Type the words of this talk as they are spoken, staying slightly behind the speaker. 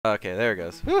Okay, there it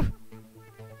goes. Whew.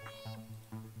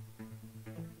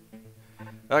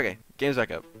 Okay, game's back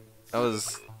up.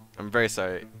 I'm very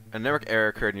sorry. A network error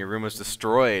occurred and your room was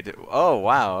destroyed. Oh,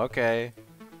 wow, okay.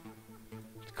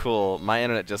 Cool. My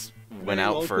internet just went Many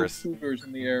out local first. cougars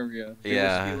in the area. They were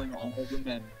Yeah. stealing all of the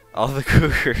men. All the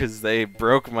cougars, they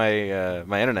broke my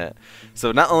my internet.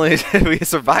 So not only did we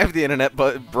survive the internet,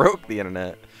 but it broke the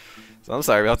internet. So I'm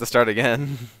sorry, we'll have to start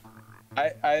again.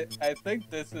 I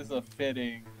think this is a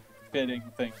fitting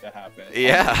thing to happen.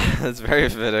 Yeah, that's very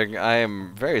fitting. I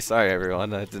am very sorry,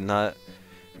 everyone. I did not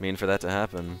mean for that to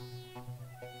happen.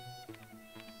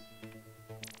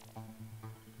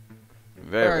 Very,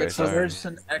 very Alright, so sorry. there's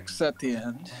an X at the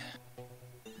end.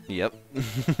 Yep.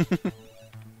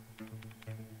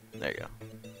 There you go.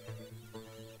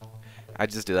 I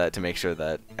just do that to make sure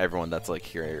that everyone that's like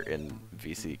here in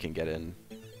VC can get in.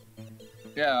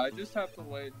 Yeah, I just have to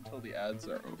wait until the ads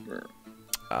are over.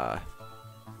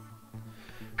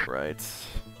 Right.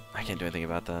 I can't do anything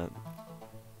about that.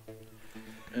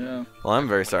 Yeah. Well, I'm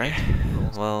very sorry.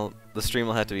 Well, the stream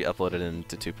will have to be uploaded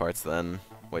into 2 parts then,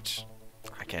 which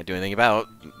I can't do anything about.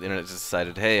 The internet just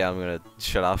decided, hey, I'm gonna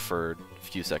shut off for a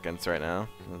few seconds right now.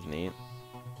 That's neat.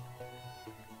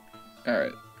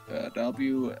 Alright.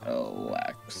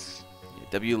 WLX.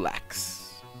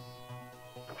 WLAX.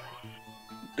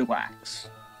 The wax.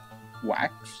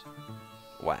 Wax?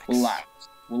 Wax. Relax.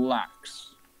 Relax.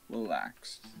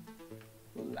 Relax.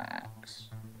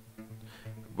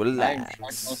 Relax. I am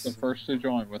Relax. the first to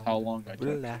join with how long I took.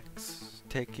 Relax.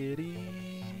 Take it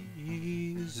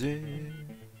easy.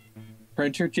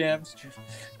 Printer Jams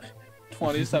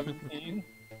 2017.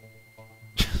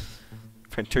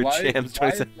 Printer Why Jams is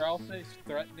 27. Ralphie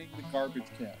threatening the garbage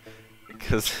can?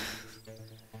 Because,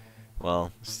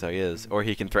 well, so he is. Or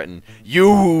he can threaten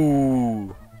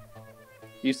you.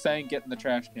 He's saying get in the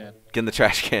trash can. Get in the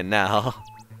trash can now.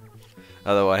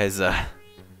 Otherwise, gonna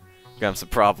have some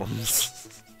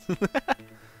problems.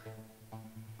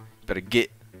 Better get.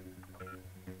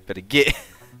 Better get.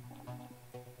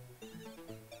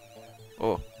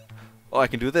 Oh. Oh, I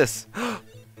can do this.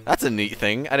 That's a neat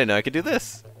thing. I didn't know I could do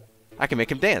this. I can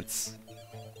make him dance.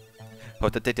 Can I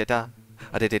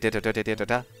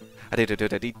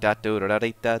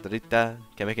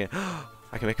make him?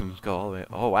 I can make him go all the way.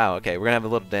 Oh wow. Okay, we're gonna have a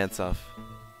little dance off.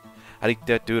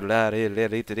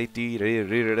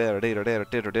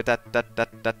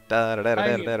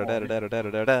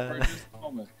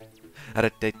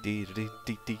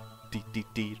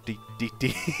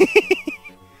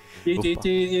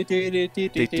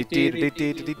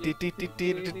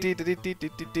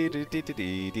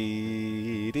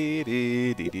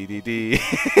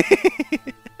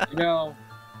 You know,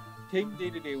 King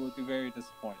DDD would be very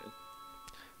disappointed.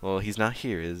 Well, he's not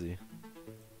here, is he?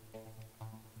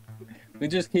 We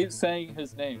just keep saying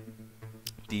his name.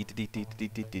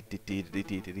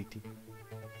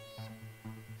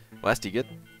 West, you good?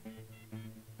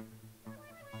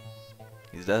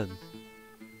 He's dead.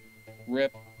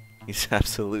 Rip. He's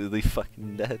absolutely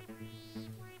fucking dead.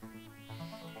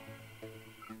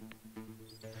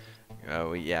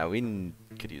 Oh, yeah, we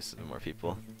could use some more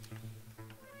people.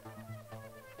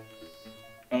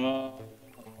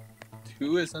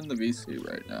 2 is in the VC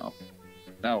right now.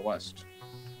 Now West.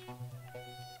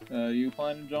 You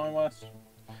plan to join West?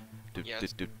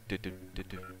 Yes. Will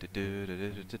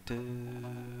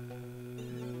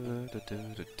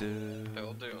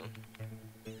do.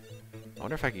 I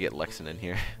wonder if I could get Lexon in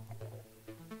here.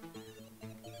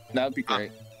 That would be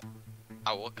great.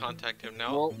 I will contact him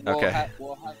now. Okay.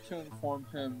 We'll have to inform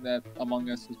him that Among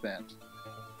Us is banned.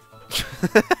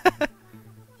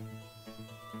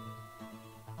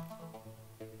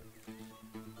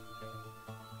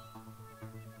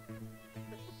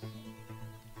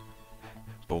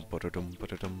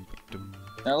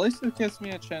 At least it gives me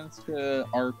a chance to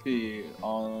RP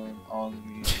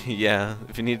on the... Yeah,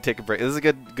 if you need to take a break. This is a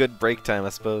good break time, I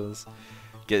suppose.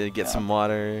 Get some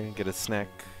water, get a snack.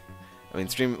 I mean,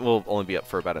 stream will only be up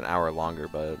for about an hour longer,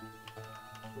 but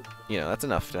you know, that's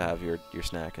enough to have your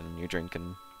snack and your drink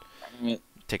and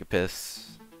take a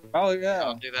piss. Oh yeah.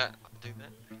 I'll do that. I'll do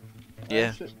that.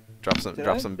 Yeah. Drop some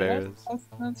berries. Did I post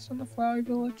that's in the Flower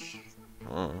Village?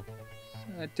 Oh.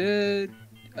 I did.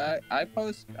 I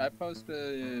posted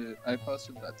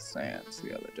that Sans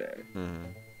the other day.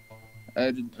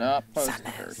 I did not post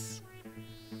her.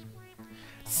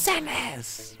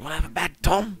 Sanas! Wanna have a bad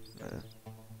Tom?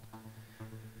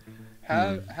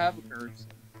 Have a person.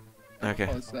 Okay.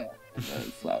 Post that in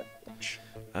the Flower Village.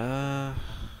 I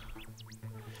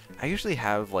usually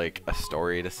have like a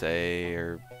story to say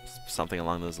or something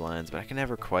along those lines, but I can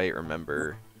never quite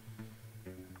remember.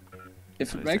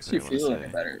 If That it is makes you exactly what I feel wanna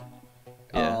any say. better,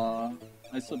 Yeah.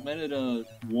 I submitted a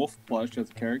wolf plush as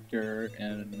a character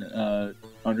in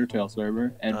Undertale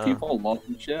server, and Oh. people love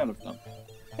the shit out of them.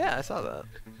 Yeah, I saw that.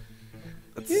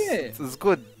 Yeah, It's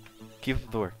good. Keep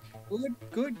up the work.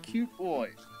 good, cute boy,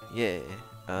 Yeah.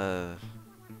 Uh.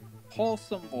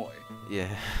 wholesome boy.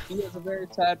 Yeah. He has a very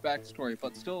sad backstory,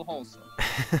 but still wholesome.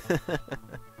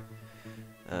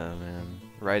 Oh man,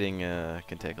 writing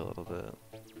can take a little bit,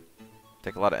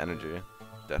 take a lot of energy,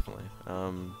 definitely.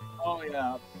 Oh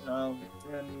yeah,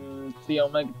 in the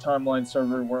Omega Timeline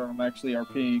server where I'm actually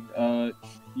RPing,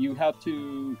 you have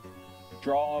to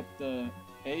draw up the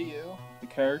AU, the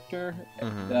character,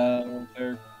 Mhm.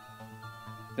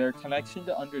 their connection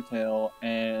to Undertale,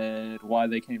 and why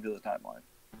they came to the timeline.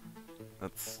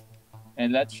 That's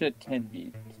And that shit can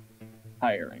be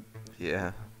tiring.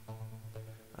 yeah,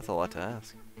 that's a lot to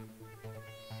ask.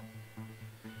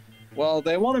 Well,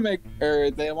 they want to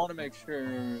make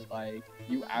sure like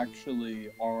you actually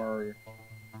are,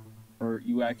 or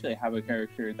you actually have a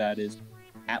character that is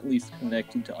at least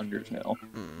connected to Undertale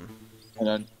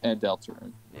and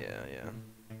Deltarune. Yeah, yeah.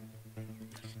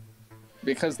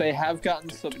 Because they have gotten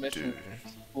submissions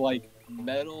like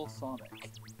Metal Sonic.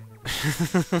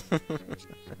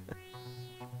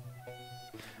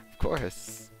 Of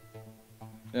course.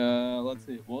 Let's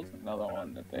see. What was another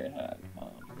one that they had?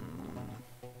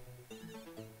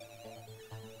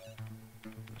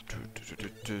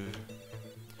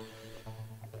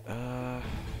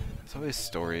 It's always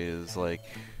stories, like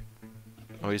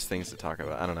always things to talk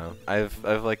about. I don't know.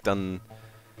 I've like done.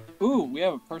 Ooh, we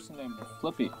have a person named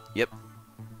Flippy. Yep.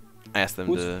 I asked them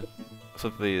Who's to.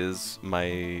 Flippy is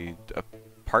my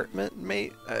apartment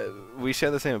mate. We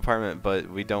share the same apartment, but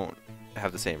we don't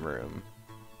have the same room.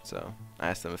 So I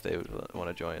asked them if they would want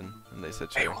to join, and they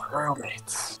said sure. They were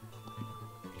roommates.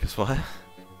 Guess what?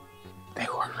 They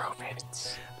were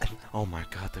roommates. Oh my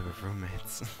god, they were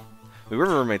roommates. We were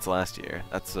roommates last year.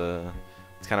 That's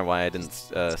kind of why I didn't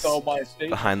So my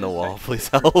statement behind the is wall. technically Please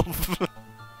true. help.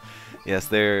 Yes,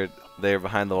 they're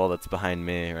behind the wall that's behind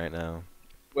me right now.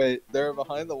 Wait, they're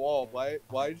behind the wall. Why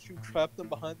did you trap them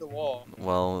behind the wall?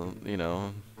 Well, you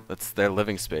know, that's their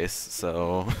living space,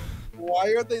 so.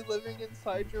 Why are they living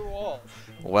inside your walls?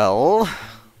 Well,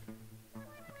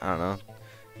 I don't know.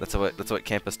 That's what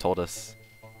campus told us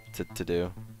to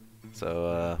do.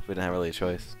 So we didn't have really a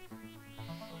choice.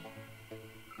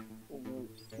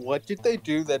 What did they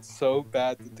do that's so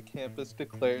bad that the campus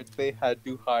declared they had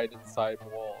to hide inside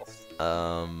walls?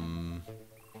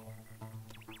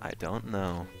 I don't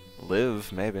know.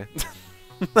 Live, maybe.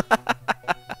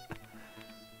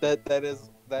 That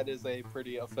is a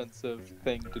pretty offensive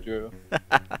thing to do.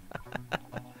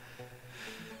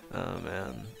 Oh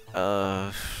man.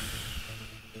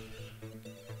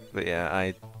 But yeah,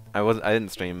 I didn't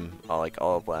stream all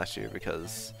of last year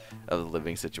because of the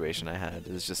living situation I had.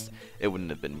 It was just it wouldn't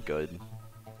have been good.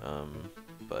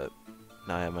 But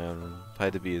now I have my own room. I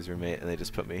had to be his roommate, and they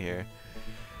just put me here.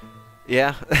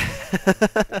 Yeah.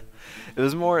 It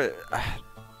was more.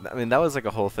 I mean, that was like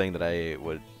a whole thing that I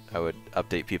would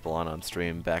update people on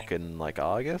stream back in like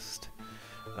August,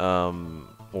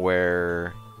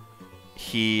 where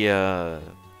he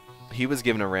was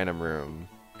given a random room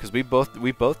because we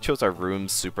both chose our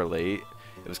rooms super late.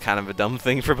 It was kind of a dumb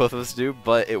thing for both of us to do,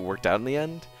 but it worked out in the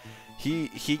end.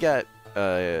 He got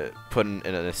put in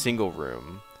a single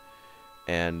room,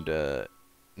 and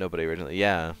nobody originally.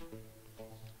 Yeah.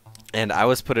 And I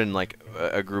was put in like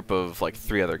a group of like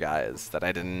 3 other guys that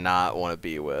I did not want to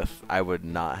be with. I would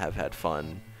not have had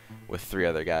fun with 3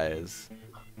 other guys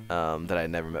that I'd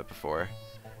never met before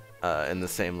in the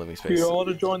same living space. You want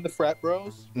to join the frat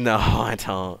bros? No, I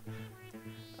don't.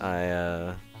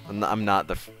 I'm not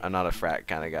a frat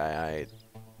kind of guy. I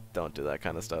don't do that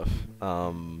kind of stuff.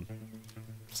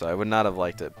 So I would not have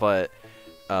liked it. But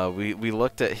we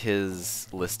looked at his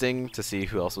listing to see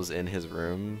who else was in his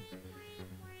room.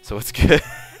 So it's good.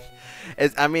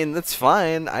 I mean, that's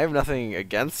fine. I have nothing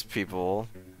against people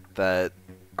that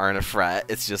aren't a frat.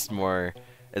 It's just more,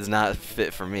 it's not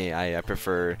fit for me. I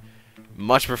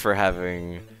much prefer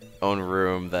having own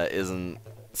room that isn't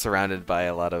surrounded by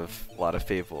a lot of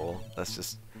people. That's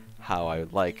just how I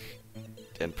would like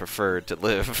and prefer to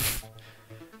live.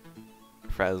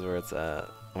 Frat is where it's at.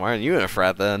 Why aren't you in a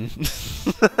frat then?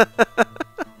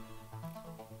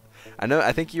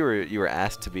 I think you were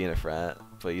asked to be in a frat,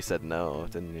 but you said no,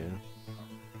 didn't you?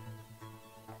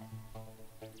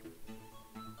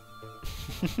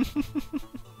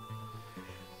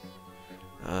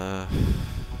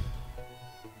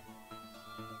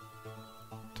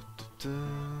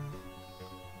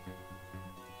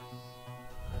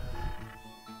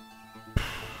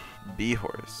 Bee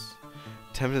Horse.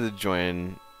 Tempted to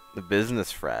join the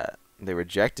business frat. They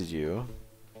rejected you.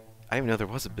 I didn't even know there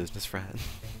was a business frat.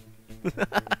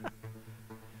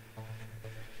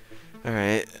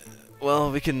 Alright.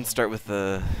 Well, we can start with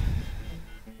the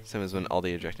same as when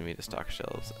Aldi rejected me to stock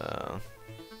shelves.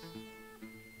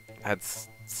 That's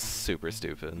super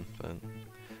stupid, but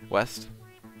West?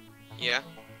 Yeah.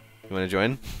 You wanna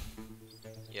join?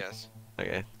 Yes.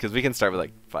 Okay, because we can start with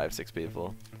like 5-6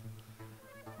 people.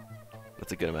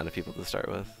 That's a good amount of people to start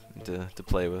with, and to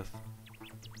play with.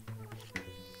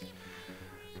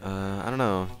 I don't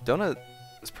know. Donut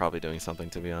is probably doing something,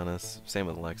 to be honest. Same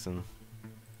with Lexon.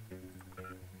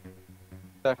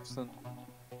 Jackson.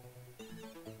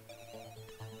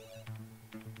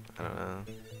 I don't know.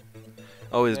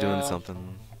 Always doing Yeah.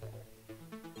 something.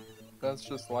 That's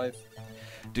just life.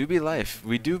 Do be life.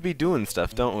 We do be doing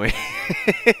stuff, don't we?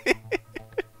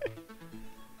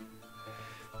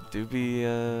 do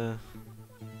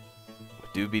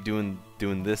be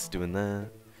doing this, doing that.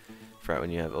 Frat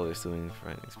when you have always doing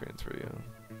frat experience for you.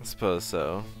 I suppose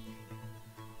so.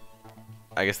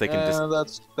 I guess they can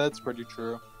just that's pretty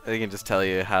true. they can just tell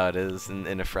you how it is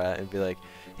in a frat and be like,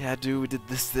 yeah, dude, we did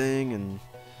this thing, and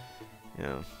you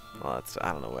know, well, that's,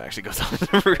 I don't know what actually goes on in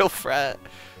a real frat.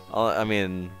 I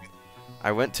mean,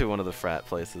 I went to one of the frat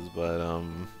places, but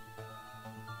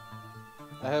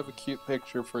I have a cute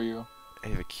picture for you.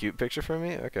 you have a cute picture for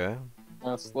me? Okay.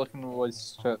 Let's look in the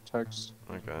voice chat text.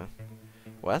 Okay.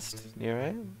 West, you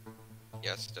alright?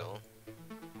 Yeah, still.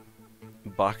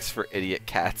 Box for idiot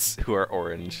cats who are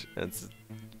orange. It's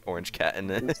orange cat in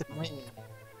it. This is me.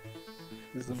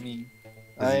 This is me.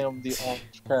 I am the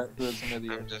orange cat who is an I'm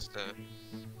idiot. just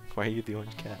Why are you the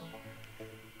orange cat?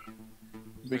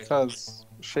 Because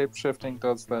shape-shifting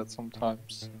does that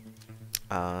sometimes.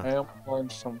 I am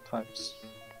orange sometimes.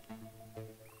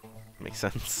 Makes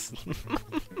sense.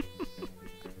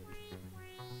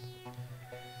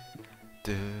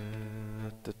 Du,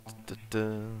 du, du, du.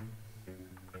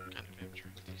 kind of amateur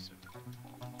with these.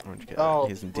 Orange cat. Oh,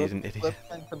 He's indeed an idiot.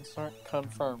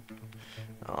 Confirm.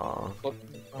 Aw.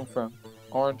 Confirm.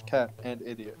 Orange cat and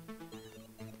idiot.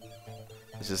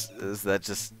 Is that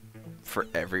just for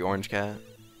every orange cat?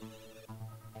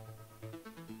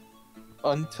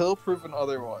 Until proven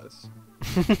otherwise.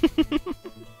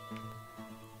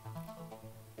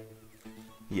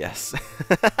 Yes.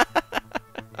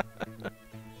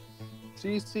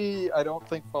 GC, I don't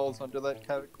think falls under that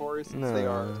category since they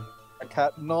are No. a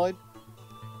catinoid,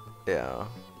 Yeah.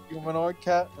 humanoid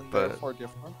cat, and But- therefore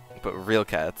different. But real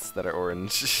cats that are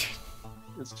orange.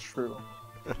 It's true.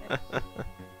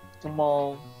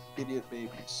 Small idiot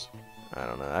babies. I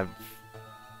don't know.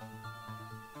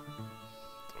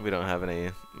 We don't have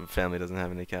any. Family doesn't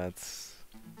have any cats.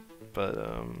 But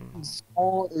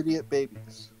Small idiot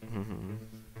babies. mhm.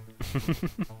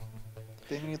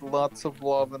 They need lots of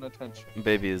love and attention.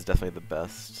 Baby is definitely the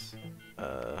best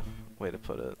way to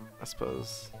put it, I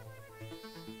suppose.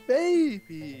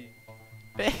 Baby!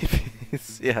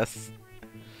 Babies, yes.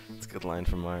 It's a good line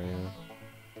from Mario.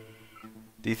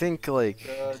 Do you think like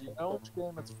You know which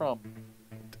game it's from?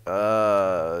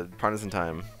 Partisan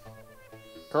Time?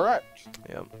 Correct.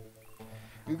 Yep.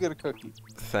 You get a cookie.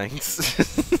 Thanks.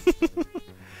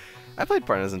 I played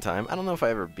Partisan Time. I don't know if I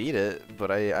ever beat it,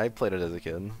 but I played it as a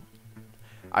kid.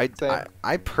 Same.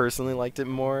 I personally liked it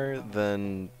more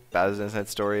than Bowser's Inside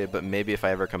Story, but maybe if I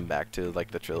ever come back to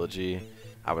like the trilogy,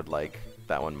 I would like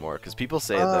that one more. Because people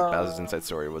say that Bowser's Inside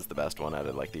Story was the best one out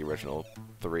of like the original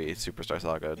 3, Superstar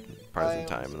Saga, Partisan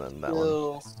Time, and then that one.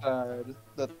 Still sad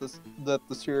that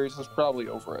the series is probably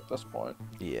over at this point.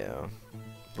 Yeah.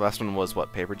 The last one was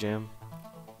what, Paper Jam?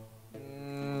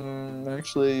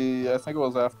 Actually, I think it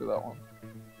was after that one.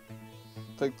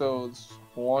 I think there was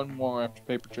one more after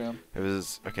Paper Jam. It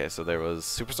was okay. So there was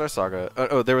Superstar Saga.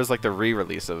 Oh, there was like the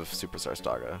re-release of Superstar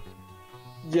Saga.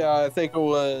 Yeah, I think it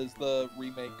was the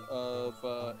remake of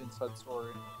Inside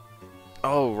Story.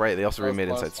 Oh right, they also That was remade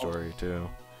the Inside last one. Story too.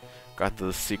 Got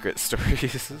the secret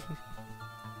stories.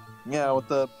 Yeah, with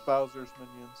the Bowser's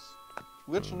minions,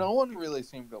 which no one really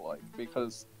seemed to like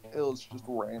because it was just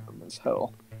random as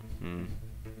hell.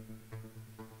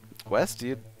 West,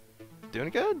 you doing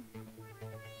good?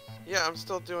 Yeah, I'm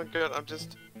still doing good.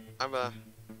 Well,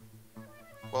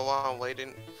 while I'm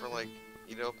waiting for like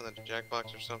you to open the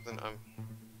Jackbox or something, I'm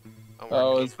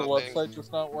Oh, working is the on things. website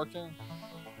just not working?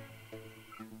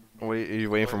 Wait, are you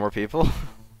waiting for more people?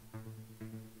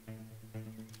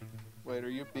 Wait, are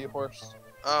you B-Horse?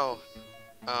 Oh,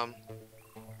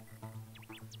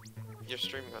 you're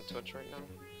streaming on Twitch right now?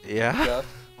 Yeah. Yes.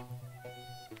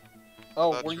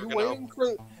 Oh, Thought were you you were gonna waiting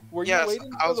for? Were Yes, you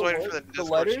waiting I for was the waiting word- for the the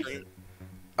Discord letters? stream.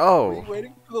 Were you Oh.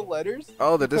 waiting for the letters?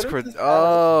 Oh, the You could've Discord. just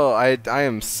Oh, I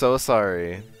am so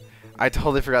sorry. I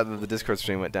totally forgot that the Discord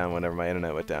stream went down whenever my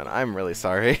internet went down. I'm really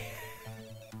sorry.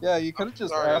 Yeah, you could have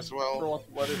just Sorry asked as well. for what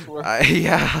the letters were.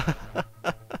 Yeah.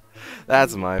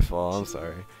 That's my fault. I'm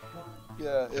sorry.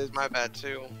 Yeah, It's my bad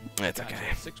too. It's Gotcha, okay.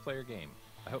 6-player game.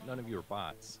 I hope none of you are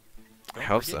bots. I Don't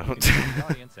hope forget so. you can join the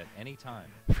audience at any time.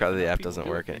 Forgot the Most app people doesn't do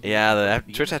it work. because Yeah, the they app,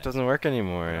 the Twitch app internet. doesn't work Put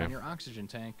anymore. on your oxygen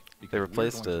tank because They we're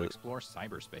replaced going to it. explore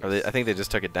cyberspace. Or they, I think they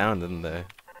just took it down, didn't they?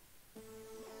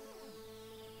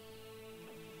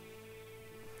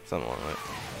 Something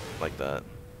like that.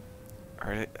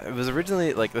 Alright, it was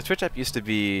originally like the Twitch app used to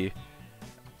be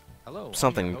Hello, I'm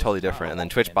something your host, totally Kyle, different, and then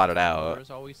Twitch bought it as out. Laura's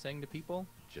always saying to people,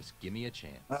 just give me a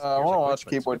chance. I Here's wanna a quick watch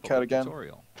but Keyboard skippable Cat again.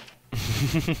 tutorial.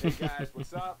 Hey guys,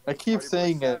 what's up? I keep Party Boy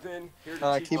saying it. 7, here to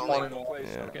I teach keep you wanting how to- play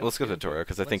Yeah, some. Okay, let's go to get into tutorial it.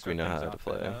 because I think Let's we know start how to things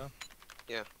play. off at,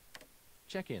 Yeah.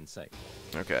 check-in site.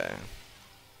 Okay.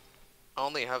 I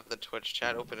only have the Twitch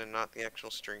chat open and not the actual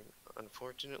stream,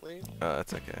 unfortunately.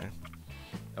 That's okay.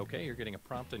 Okay, you're getting a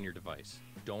prompt on your device.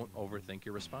 Don't overthink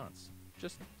your response.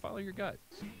 Just follow your gut.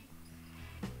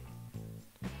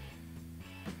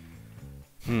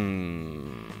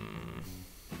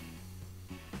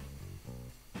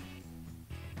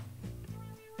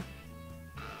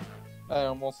 I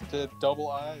almost did double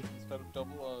I's instead of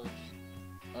double O's.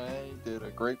 I did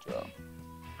a great job.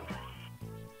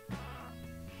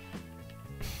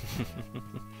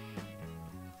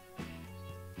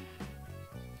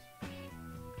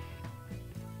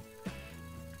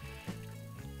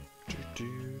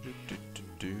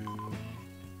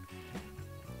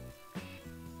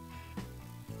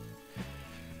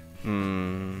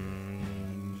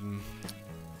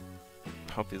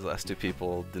 Hope these last two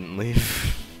people didn't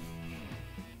leave.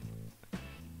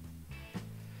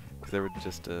 'Cause they were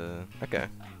just, okay.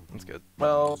 That's good.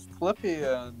 Well, Flippy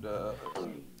and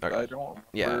Okay. I don't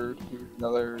Yeah. remember who the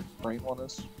other green one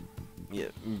is. Yeah.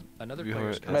 Another You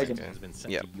player's heard- content Megan. has been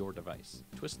sent Yeah. to your device.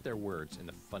 Twist their words in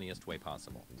the funniest way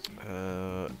possible.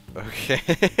 Okay.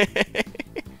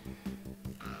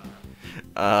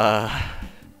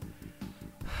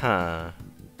 Huh.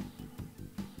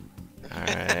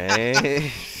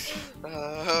 Alright.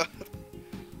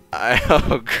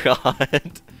 Oh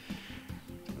god.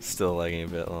 Still lagging a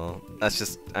bit. Well, that's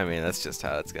just, I mean, that's just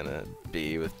how it's gonna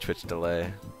be with Twitch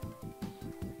delay.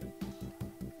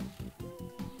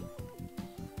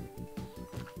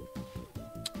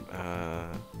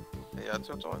 Yeah,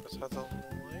 Twitch always has a delay.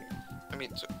 I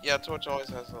mean, yeah, Twitch always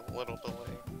has a little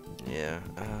delay. Yeah,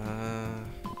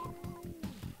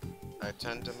 I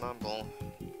tend to mumble.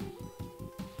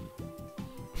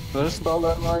 Did I spell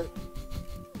that right?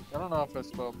 I don't know if I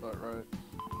spelled that right.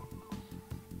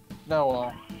 No,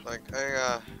 well, Like,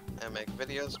 I make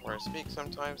videos where I speak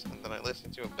sometimes, and then I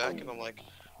listen to it back, and I'm like,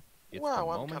 It's wow, the I'm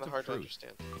moment kind of of hard to truth.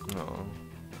 understand. oh.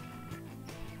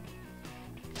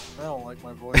 I don't like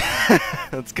my voice.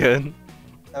 That's good.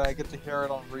 And I get to hear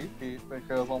it on repeat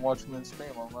because I'm watching the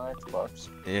stream on my Xbox.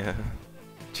 Yeah.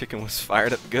 Chicken was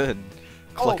fired up good.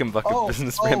 Clucking bucket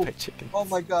business ran by chicken. Oh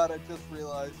my god, I just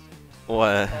realized.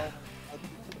 What?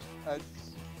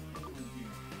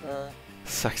 Alright.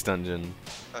 Sex dungeon.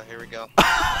 Oh, here we go.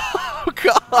 Oh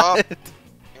god!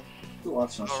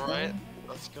 Alright,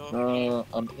 let's go.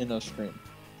 I'm in a stream.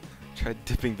 Try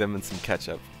dipping them in some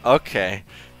ketchup. Okay.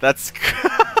 That's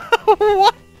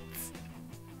what?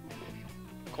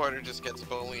 Quarter just gets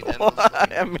bullied What?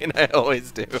 endlessly. I mean, I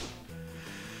always do.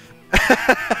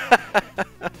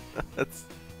 That's...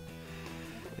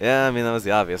 Yeah, I mean, that was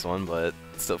the obvious one, but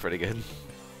still pretty good.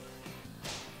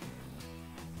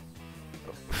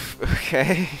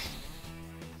 Okay.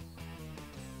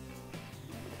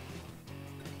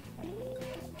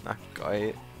 Not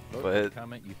quite, Vote but... for the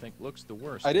comment you think looks the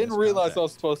worst. I in didn't this realize I context.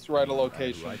 was supposed to write a Who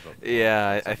location. I vote for.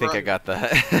 Yeah, I think I Right. got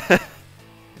that.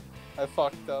 I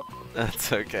fucked up.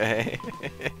 That's okay.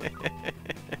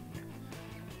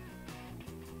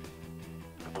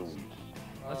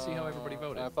 Let's see how everybody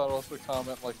voted. I thought it was the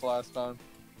comment like last time.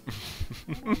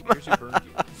 Here's who burned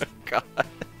you. God.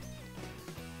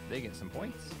 They get some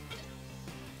points.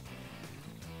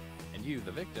 And you,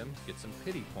 the victim, get some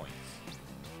pity points.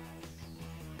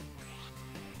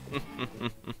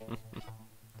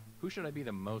 Who should I be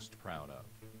the most proud of?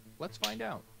 Let's find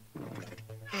out.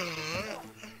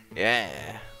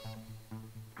 Yeah.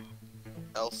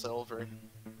 L Silver.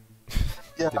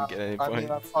 Yeah, Didn't get any I mean, I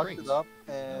points. fucked Great. it up,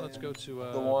 Now and let's go to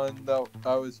the one that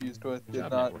I was used with did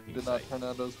Job not networking did site. not turn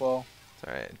out as well. It's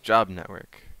alright. Job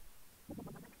network.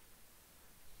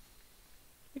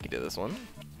 We can do this one.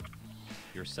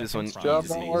 your This second one's prompt Job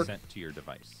is being network. sent to your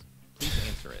device. Please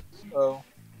answer it. So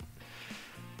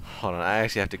Hold on, I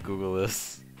actually have to Google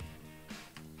this.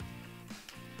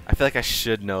 I feel like I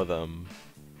should know them.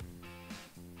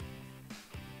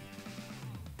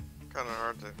 Kind of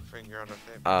hard to figure out if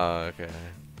they. Oh, okay.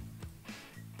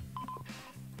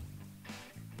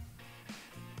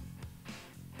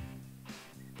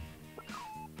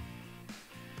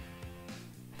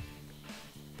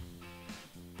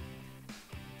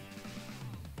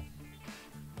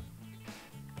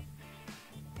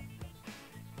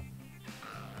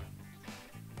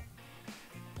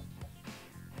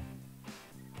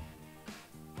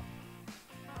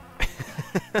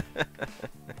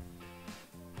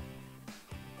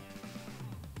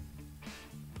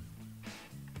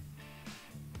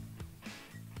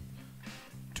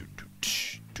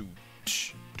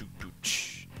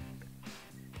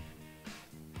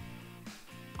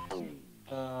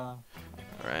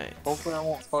 Alright. Hopefully I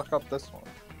won't fuck up this one.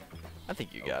 I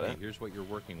think you got Okay, it. Here's what you're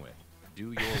working with.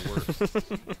 Do your worst.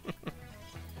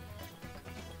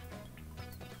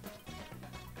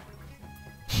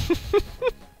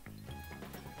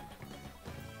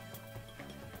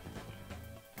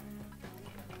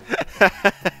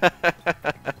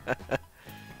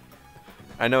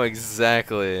 I know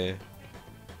exactly.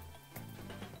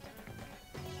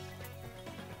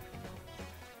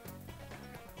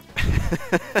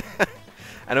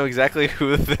 I know exactly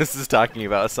who this is talking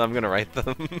about, so I'm gonna write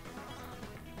them.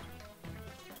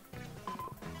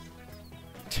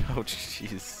 Oh,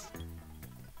 jeez.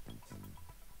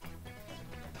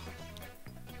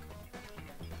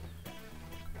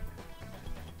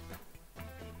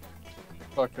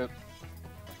 Fuck it.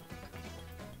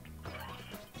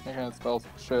 I can't spell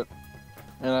shit.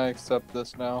 And I accept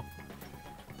this now.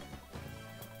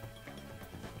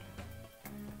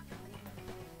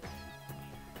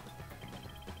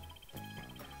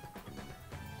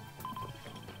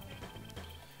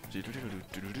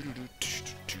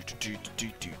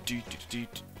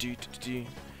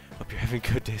 Hope you're having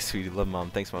a good day, sweetie. Love, Mom.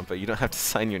 Thanks, Mom, but you don't have to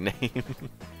sign your name.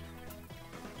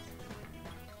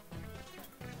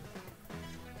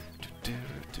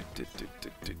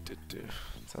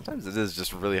 Sometimes it is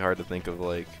just really hard to think of,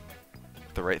 like,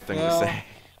 the right thing to Yeah. say.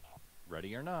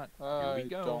 Ready or not, here I we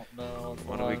go. don't know.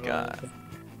 What do we got?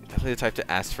 Definitely the type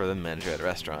to ask for the manager at a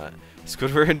restaurant.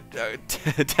 Squidward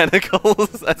and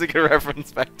tentacles. That's a good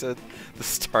reference back to the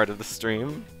start of the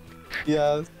stream.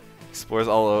 Yeah. Explores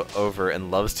all over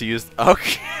and loves to use.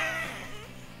 Okay.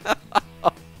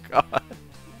 Oh God.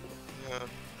 Yeah.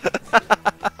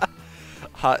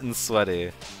 Hot and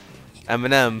sweaty.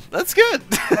 Eminem. That's good.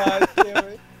 God damn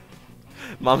it.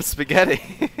 Mom's spaghetti.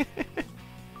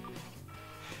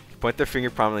 Point their finger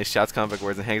prominently, shouts comic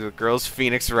words, and hangs with girls.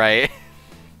 Phoenix Wright.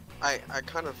 I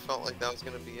kind of felt like that was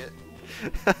gonna be it.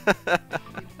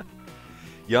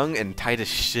 Young and tight as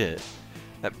shit.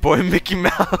 That boy Mickey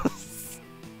Mouse.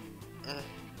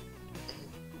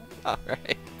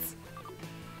 Alright.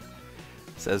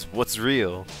 Says, what's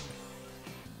real?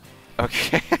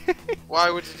 Okay. Why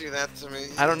would you do that to me?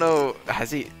 I don't know.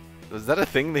 Was that a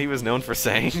thing that he was known for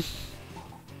saying?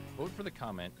 Vote for the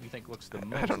comment you think looks the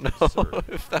most I don't know absurd.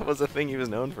 if that was a thing he was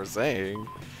known for saying.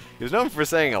 He was known for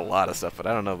saying a lot of stuff, but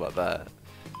I don't know about that.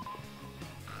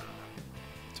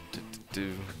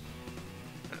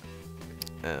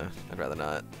 I'd rather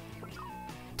not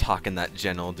talk in that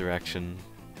general direction.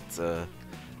 It's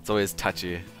always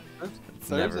touchy. It's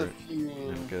There's never a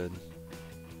few. good.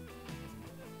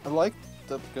 I like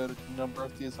the good number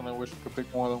of these, and I wish I could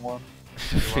pick more than one.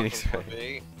 You're Phoenix welcome, Wright.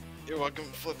 Flippy. You're welcome,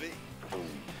 Flippy.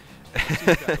 She's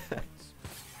got the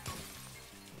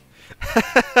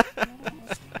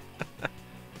points.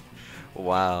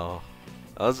 Wow.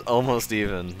 That was almost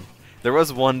even. There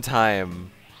was one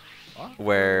time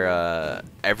where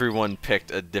everyone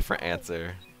picked a different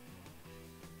answer.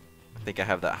 I think I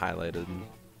have that highlighted.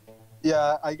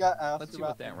 Yeah, I got asked Let's see about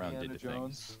what that round Indiana did to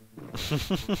Jones.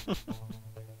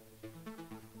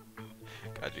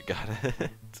 God, you got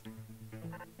it.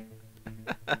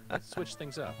 Let's switch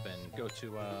things up and go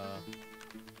to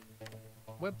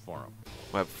web forum.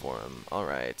 Web forum.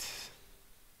 Alright.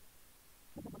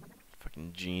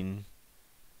 Fucking Gene.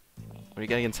 What do you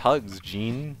got against hugs,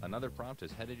 Gene? Another prompt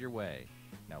is headed your way.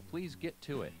 Now please get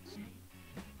to it.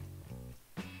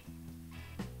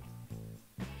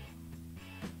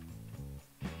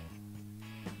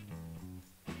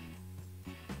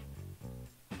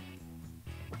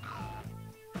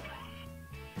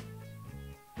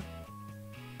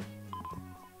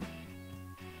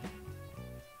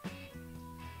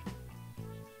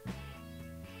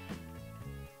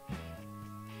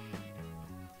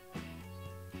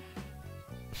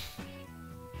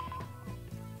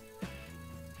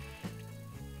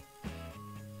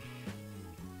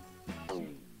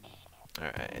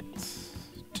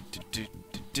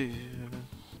 do.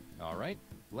 All right,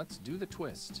 let's do the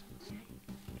twist.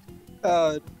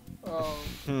 Oh,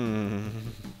 Hmm.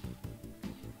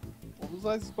 what was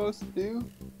I supposed to do?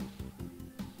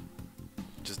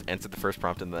 Just answer the first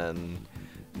prompt, and then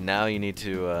now you need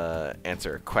to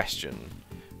answer a question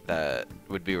that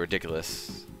would be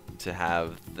ridiculous to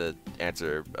have the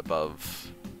answer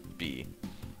above B.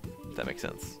 If that makes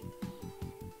sense.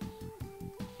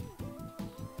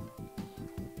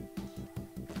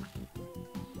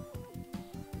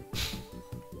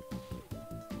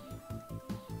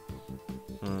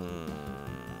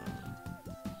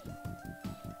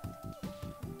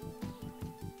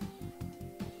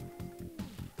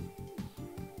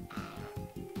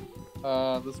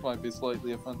 This might be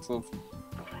slightly offensive.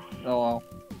 Oh well.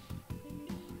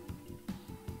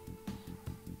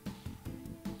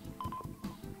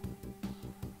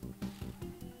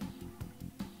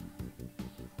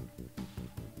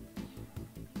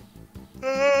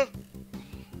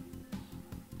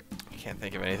 I can't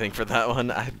think of anything for that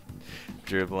one. I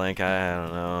drew a blank. I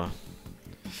don't know.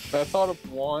 I thought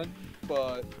of one,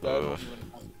 but that Oof.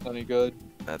 wasn't any good.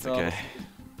 That's No. okay.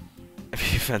 Be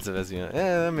offensive as you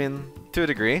know. I mean, to a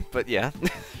degree, but yeah.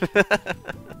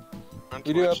 On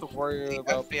We do have Twitch, to worry the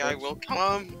about FBI this. will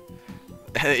come.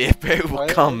 If it will I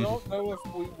come. don't know if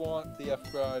we want the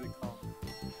FBI to come.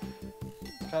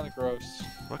 It's kind of gross.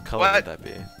 What color What? would that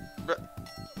be?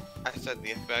 I said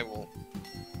the FBI will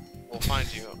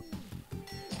find you.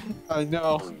 I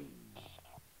know.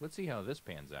 Let's see how this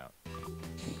pans out.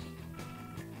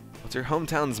 What's your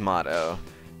hometown's motto?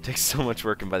 Takes so much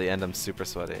work, and by the end, I'm super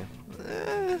sweaty.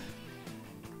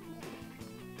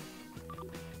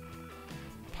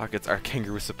 Pockets are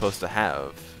kangaroos supposed to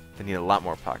have? They need a lot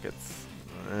more pockets.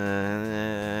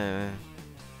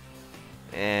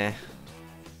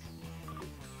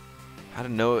 How to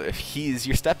know if he's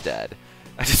your stepdad?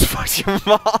 I just fucked your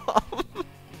mom.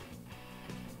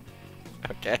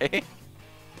 Okay.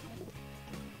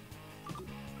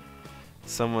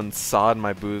 Someone sawed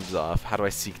my boobs off. How do I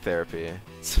seek therapy?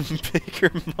 Some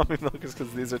bigger mommy milkers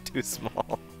because these are too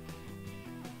small.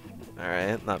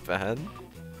 Alright, not bad.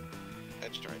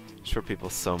 That's right. Short people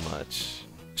so much.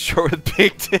 Short with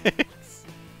big dicks.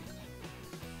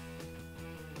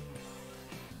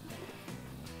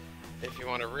 If you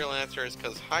want a real answer, it's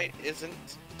because height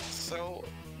isn't so.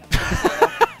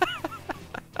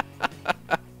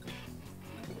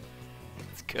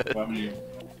 It's good.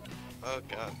 Oh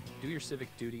god. Do your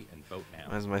civic duty and vote now.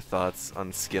 Where's my thoughts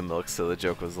on skim milk so the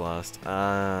joke was lost?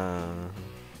 I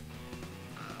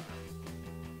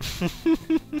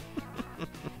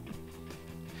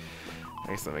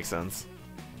guess that makes sense.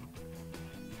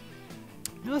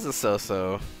 It was a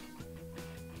so-so.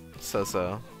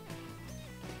 So-so.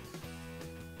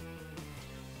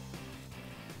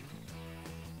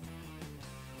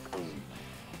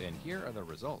 And here are the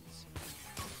results.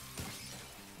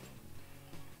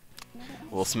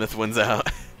 Will Smith wins out.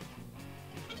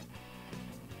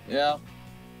 Yeah.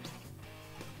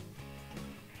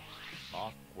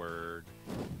 Awkward.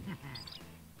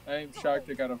 I'm shocked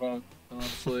I got a vote,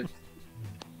 honestly.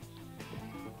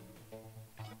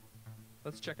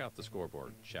 Let's check out the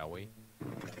scoreboard, shall we?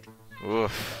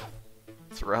 Oof.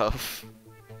 It's rough.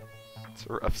 It's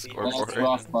a rough That's scoreboard.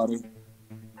 rough, buddy.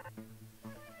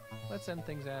 Let's end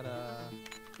things at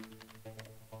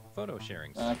photo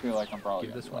sharing. I feel like I'm probably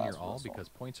Give gonna this be one your last all this one. because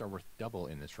points are worth double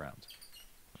in this round.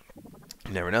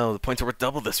 You never know. The points are worth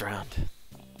double this round.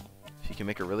 If you can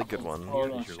make a really good one. Oh,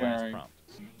 Here is your last sharing. prompt.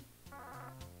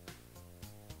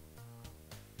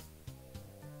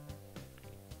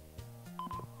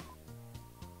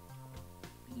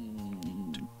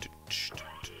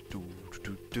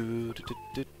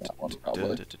 That one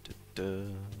probably.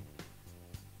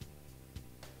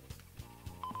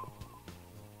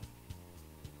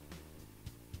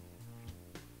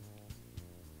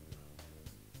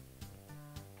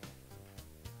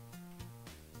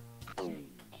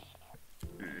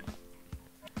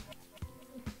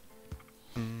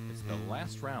 It's the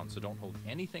last round, so don't hold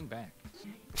anything back.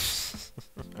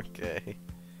 Okay.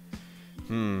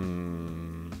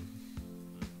 Hmm.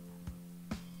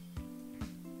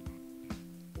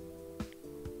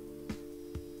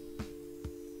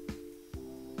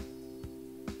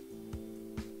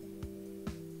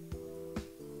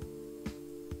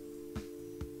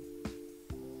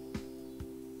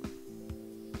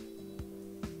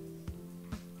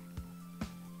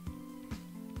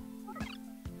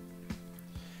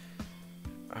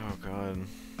 Oh god.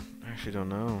 I actually don't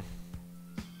know.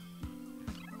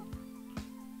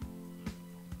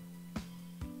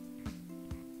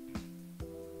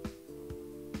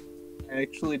 I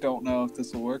actually don't know if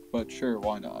this will work, but sure,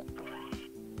 why not?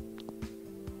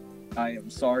 I am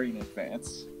sorry in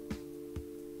advance.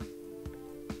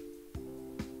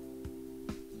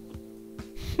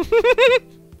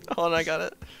 Oh, and I got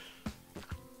it.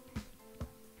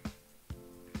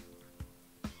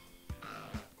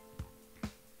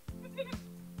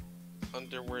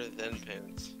 Underwear then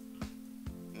pants.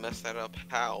 Mess that up.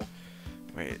 How?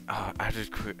 Wait, I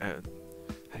just how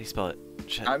do you spell it?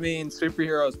 Shit. I mean,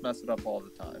 superheroes mess it up all the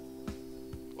time.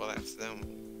 Well, that's them.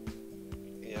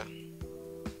 Yeah.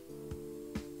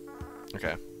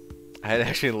 Okay. I had to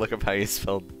actually look up how you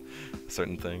spelled a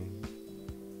certain thing.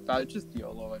 I just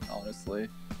YOLO it, honestly.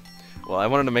 Well, I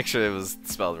wanted to make sure it was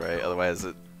spelled right, otherwise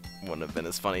it wouldn't have been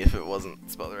as funny if it wasn't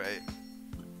spelled right.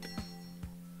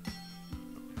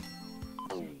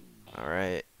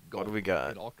 Alright, what do we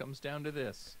got? It all comes down to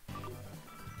this.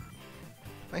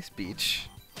 Nice beach.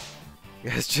 You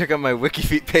guys check out my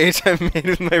Wikifeet page I made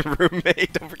with my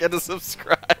roommate. Don't forget to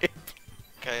subscribe.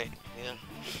 Okay. Yeah.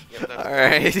 Yep, that's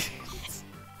Alright.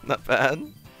 Not bad.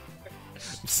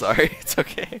 I'm sorry, it's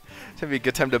okay. It's gonna be a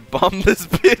good time to bomb this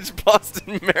bitch.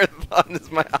 Boston Marathon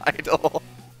is my idol.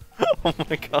 Oh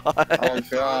my god. Oh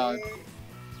god.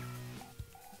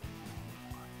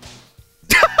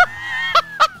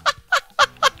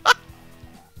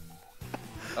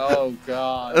 Oh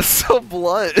god. That's so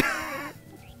blunt.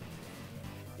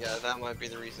 Yeah, that might be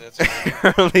the reason it's.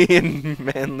 Early and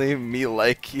manly, me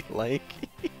likey likey.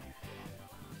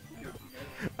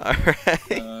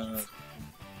 Alright.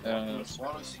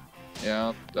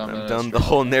 Yeah, I'm done. The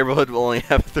whole neighborhood will only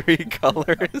have 3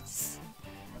 colors.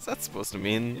 What's that supposed to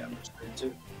mean?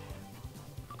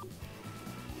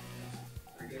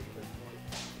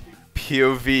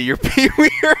 POV, you're Pee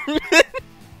Wee Herman.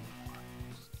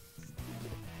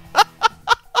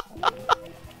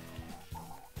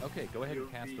 Okay, go ahead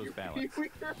and cast those ballots.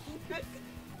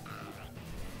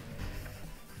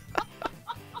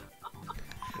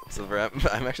 Silver,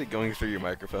 I'm actually going through your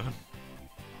microphone.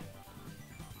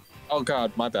 Oh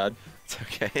god, my bad. It's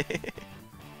okay.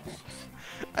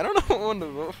 I don't know what one to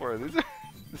vote for. This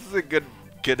is a good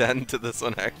end to this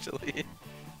one, actually.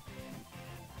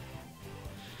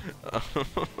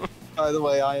 By the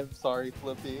way, I am sorry,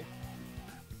 Flippy.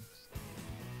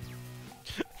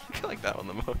 I like that one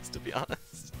the most, to be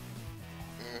honest.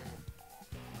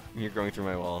 You're going through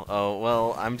my wall. Oh,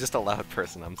 well, I'm just a loud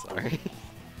person, I'm sorry.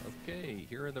 Okay,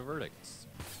 here are the verdicts.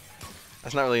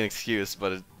 That's not really an excuse,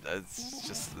 but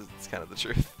it's kind of the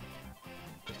truth.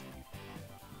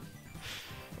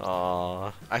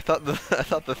 Aw, I thought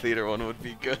the theater one would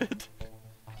be good.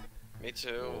 Me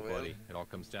too. Oh, Man. buddy, it all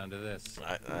comes down to this.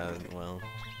 Well.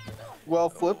 Well,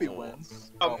 Flippy wins.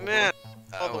 Oh man!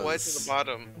 All That the way to was- the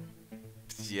bottom.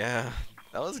 Yeah,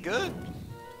 that was good.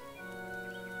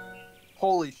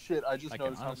 Holy shit, I just I can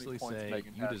noticed how many honestly points say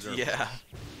Megan you has. deserve Yeah.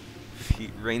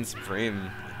 He reigns supreme.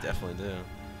 I definitely do.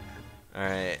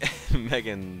 Alright,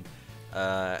 Megan,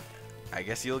 I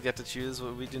guess you'll get to choose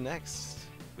what we do next.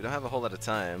 We don't have a whole lot of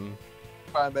time.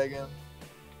 Bye, Megan.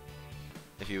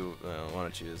 If you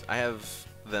want to choose. I have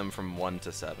them from 1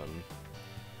 to 7.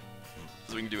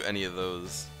 So we can do any of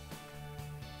those.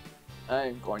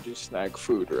 I'm going to snag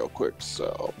food real quick,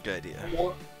 so. Good idea.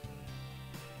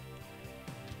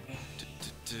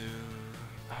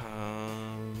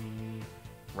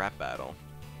 Rap battle.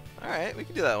 Alright, we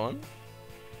can do that one.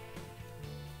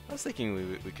 I was thinking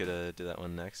we could do that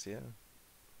one next, yeah.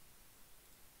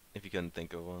 If you couldn't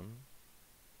think of one.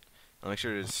 I'll make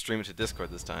sure to stream it to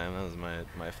Discord this time. That was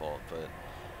my fault, but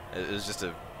it was just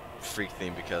a freak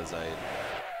theme because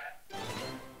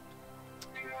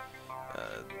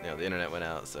you know, the internet went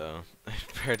out, so I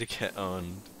prepared to get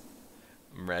owned.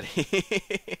 I'm ready.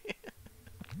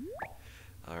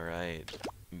 Alright.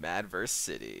 Madverse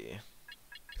City.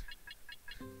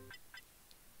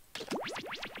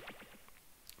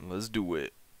 Let's do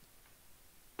it.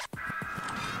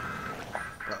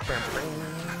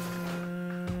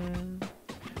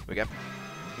 We got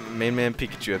main man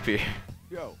Pikachu up here.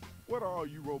 Yo, what are all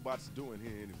you robots doing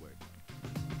here anyway?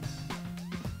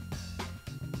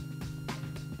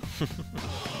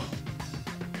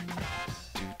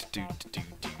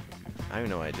 I don't even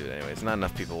know why I do it anyway. It's not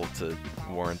enough people to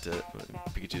warrant it.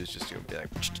 Pikachu is just gonna be like.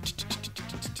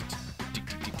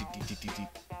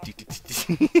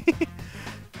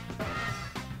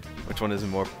 Which one is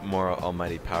more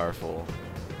almighty powerful?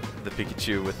 The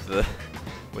Pikachu with the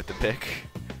pick,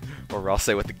 or I'll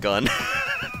say with the gun.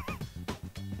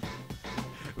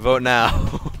 Vote now.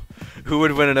 Who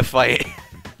would win in a fight?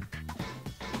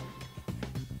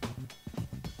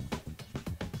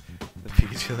 The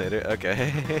Pikachu later.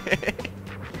 Okay.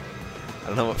 I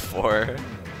don't know what for.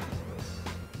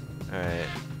 All right.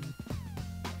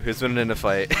 Who's winning in a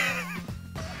fight?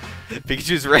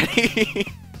 Pikachu's ready.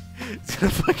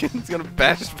 He's gonna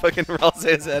bash fucking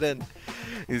Ralsei's head in.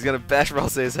 He's gonna bash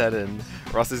Ralsei's head in.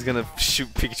 Ralsei's gonna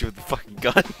shoot Pikachu with the fucking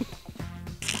gun.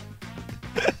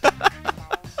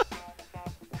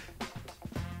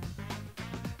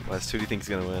 Who do you think's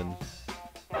gonna win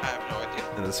I have no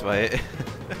idea. in this fight?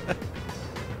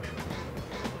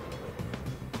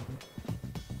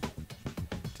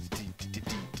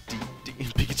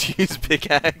 Pikachu's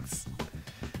pickaxe.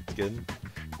 It's good.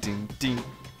 Ding ding.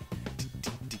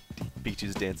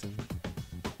 Pikachu's dancing.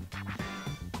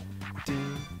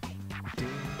 Ding ding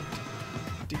ding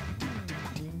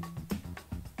ding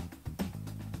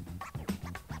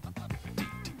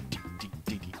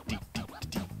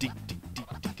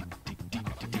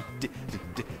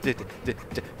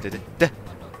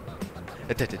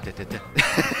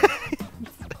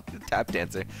Tap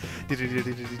dancer.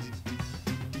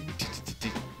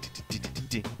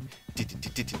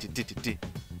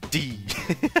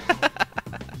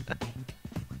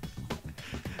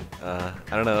 I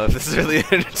don't know if this is really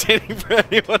entertaining for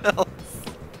anyone else.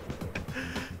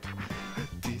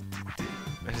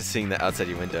 I'm just seeing the outside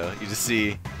your window. You just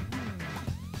see.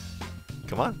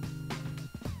 Come on.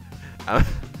 I'm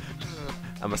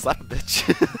a slap a bitch.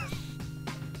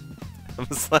 I'm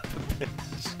a slap a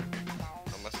bitch.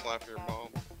 I'm gonna slap your mom.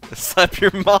 Slap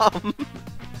your mom.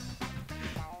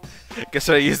 Guess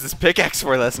what I used this pickaxe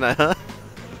for last night, huh?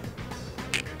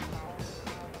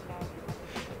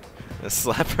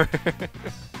 Slap her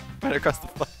right across the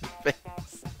fucking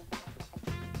face.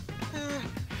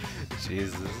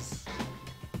 Jesus.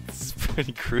 This is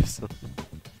pretty gruesome.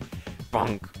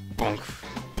 Bonk, bonk,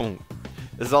 bonk.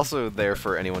 This is also there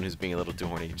for anyone who's being a little too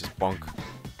horny. Just bonk.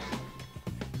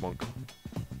 Bonk.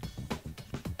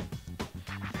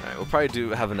 Alright, we'll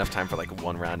probably have enough time for like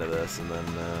one round of this, and then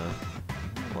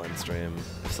we'll end stream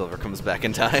if Silver comes back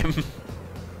in time.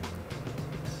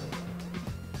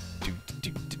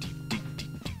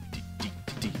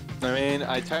 I mean,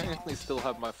 I technically still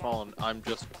have my phone. I'm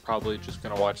probably just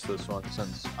gonna watch this one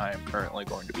since I am currently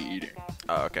going to be eating.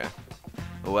 Oh, okay.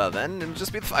 Well then, it'll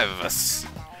just be the 5 of us.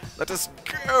 Let us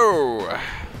go!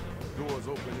 Doors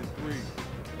open in 3,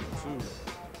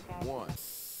 2, 1.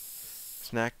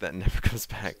 Snack that never comes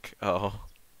back. Oh.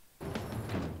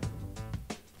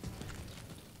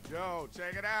 Yo,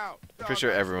 check it out. Pretty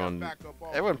sure everyone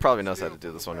probably knows how to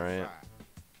do this one, right?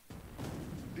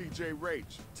 DJ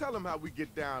Rach, tell him how we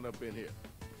get down up in here.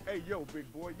 Hey, yo,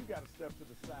 big boy, you gotta step to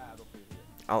the side up in here.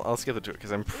 I'll skip the tour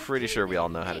because I'm pretty sure we all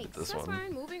know how to do this That's one.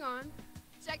 fine, moving on.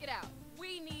 Check it out.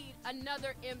 We need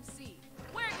another MC.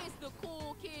 Where is the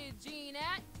cool kid Gene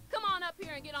at? Come on up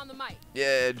here and get on the mic.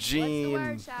 Yeah, What's the Gene.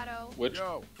 word, Shadow? Which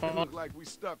Yo, it look like we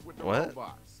stuck with the What?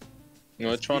 robots.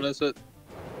 which one is it?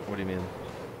 What do you mean?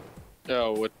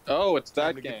 Oh, it's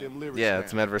Time that to get game. them lyrics Yeah, down.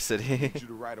 it's Medver I City. need you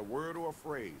to write a word or a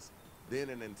phrase. Then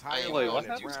an entire Wait, Wait, line what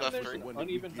and happens round when there's it an when we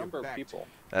uneven get number of back to people?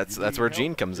 That's you. Need where help?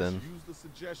 Gene comes Just in. use the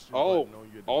suggestion Oh, button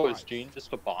on your oh, is device. Gene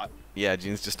just a bot? Yeah,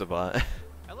 Gene's just a bot.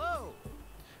 Hello.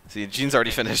 See, Gene's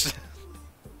already finished.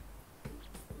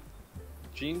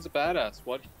 Gene's a badass.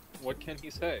 What can he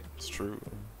say? It's true.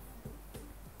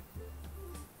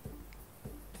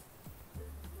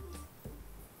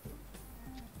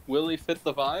 Will he fit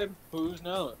the vibe? Who's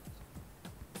knows?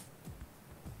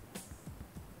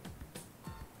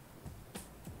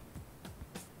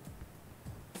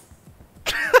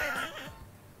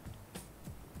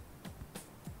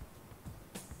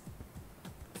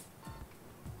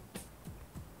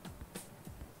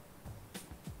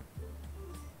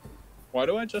 Why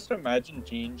do I just imagine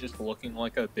Gene just looking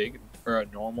like a big or a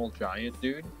normal giant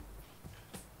dude?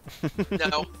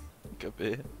 No. Could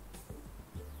be.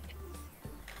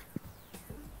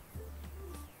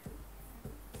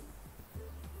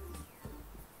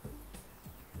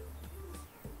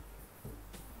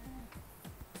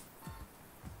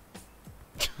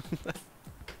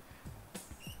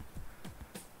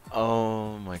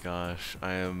 Oh my gosh,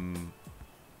 I am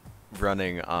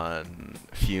running on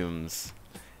fumes.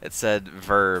 It said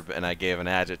verb and I gave an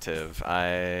adjective. I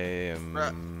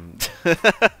am...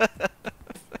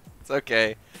 It's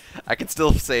okay. I can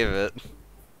still save it.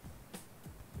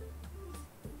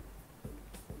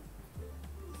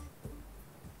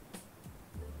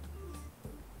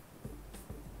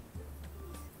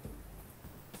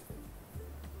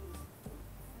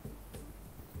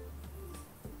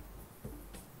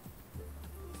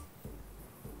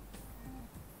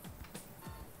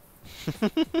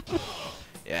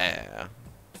 Yeah.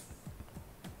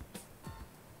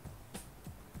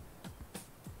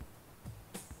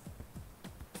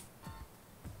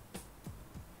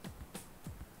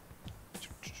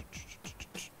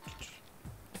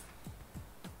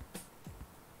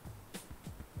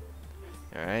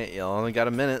 Alright, you only got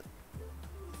a minute.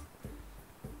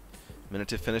 Minute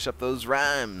to finish up those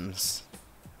rhymes.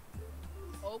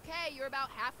 Okay, you're about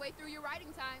halfway through your writing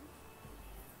time.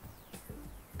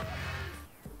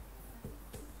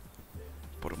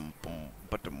 Ba-dum-bum,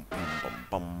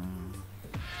 ba-dum-bum-bum-bum.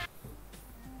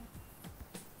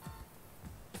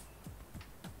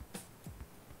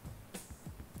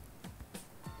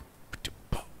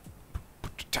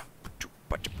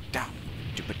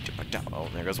 Oh,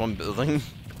 there goes one building.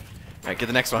 Alright, get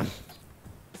the next one.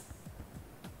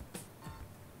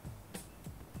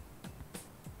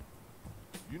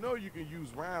 You know you can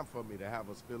use rhyme for me to have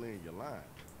us fill in your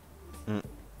line.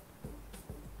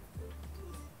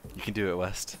 You can do it,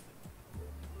 West.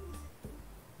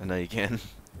 I know you can.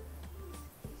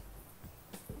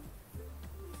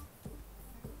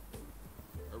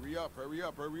 Hurry up, hurry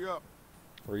up, hurry up.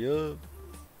 Hurry up.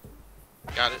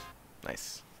 Got it.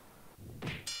 Nice.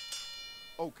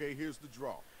 Okay, here's the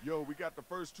draw. Yo, we got the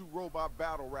first 2 robot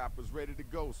battle rappers ready to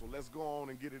go, so let's go on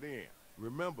and get it in.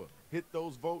 Remember, hit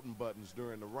those voting buttons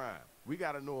during the rhyme. We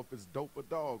gotta know if it's dope or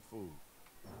dog food.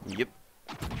 Yep.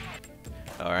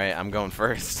 Alright, I'm going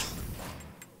first.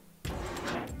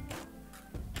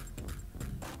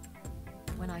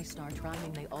 When I start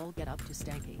rhyming, they all get up to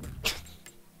stanky.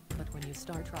 But when you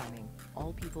start rhyming,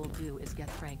 all people do is get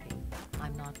cranky.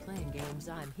 I'm not playing games,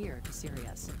 I'm here to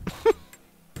serious.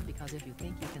 Because if you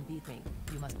think you can beat me,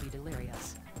 you must be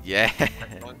delirious. Yeah.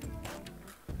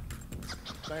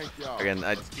 Thank y'all. Again,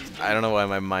 I don't know why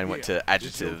my mind went to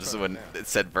adjectives when it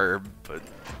said verb, but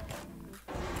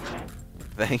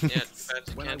thanks. Yeah,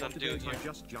 you When I can't want to undo do it it, I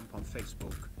here. just jump on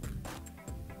Facebook.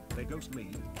 They ghost me,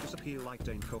 disappear like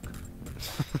Dane Cook.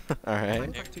 I'm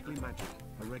Alright. practically magic,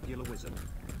 a regular wizard.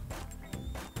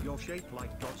 You're shaped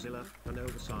like Godzilla, an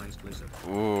oversized lizard.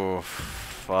 Ooh,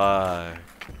 fuck.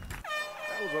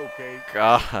 That was okay.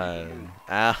 God.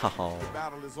 Ow. The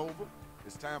battle is over.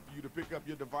 It's time for you to pick up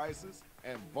your devices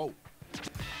and vote.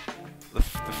 The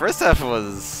first half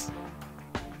was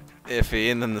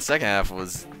iffy, and then the second half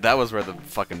was, that was where the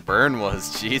fucking burn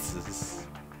was. Jesus.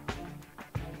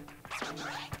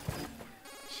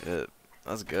 Shit.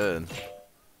 That was good.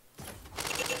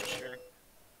 Sure.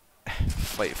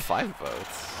 Wait, 5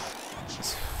 votes?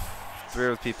 There's 3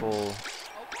 other people,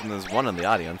 and there's 1 in the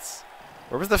audience.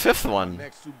 Where was the 5th one?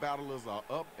 Next 2 battlers are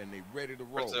up and they ready to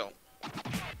roll. Brazil.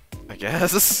 I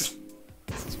guess.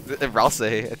 Ralse,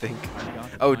 I think.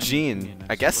 Oh, Gene.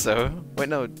 I guess so. Wait,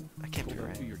 no. I can't be Go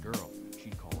right. to your girl. She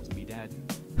calls me daddy.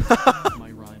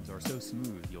 My rhymes are so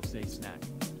smooth, you'll say snack.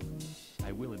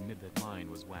 I will admit that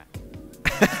mine was whack.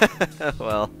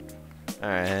 Well,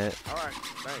 alright. All right,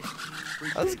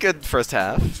 thanks. That was good first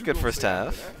half. Good first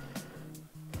half.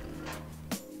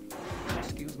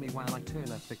 Excuse me while I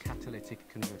turn up the catalytic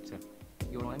converter.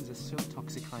 Your rhymes are so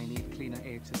toxic I need cleaner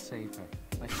air to save her.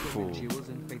 I swim in Cool. jewels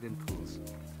and bathe in pools.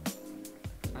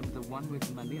 I'm the one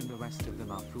with money and the rest of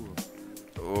them are fools.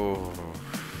 Ooh.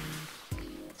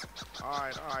 All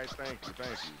right, thank you.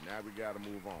 Now we gotta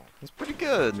move on. That's pretty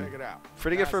good. Check it out.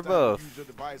 Pretty good Now for it's time to both. Use your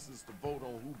devices to vote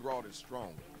on who brought it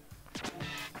stronger.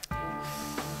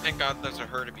 Thank God there's a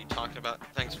her to be talked about.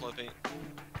 Thanks, Flippy.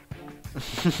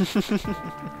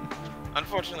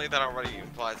 Unfortunately, that already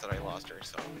implies that I lost her,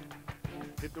 so.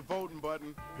 Hit the voting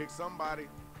button. Pick somebody.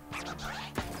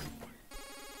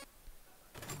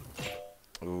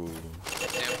 Ooh.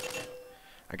 Damn.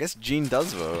 I guess Gene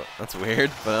does vote. That's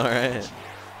weird, but alright.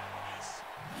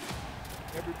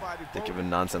 Everybody Think of vote. a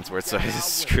nonsense word, so I Yeah, was I'll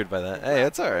screwed by that. Hey,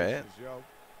 it's alright. Congratulations, yo.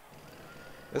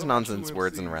 There's What nonsense two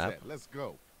words in MCs rap. at? Let's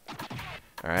go.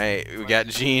 Alright, we got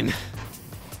Gene.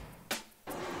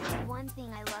 One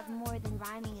thing I love more than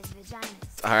rhyming is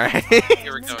vaginas. Alright.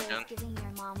 Here we go again. Giving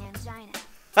your mom angina.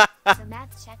 The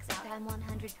math checks out. I'm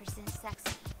 100%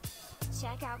 sexy.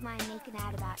 Check out my naked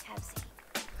ad about Pepsi.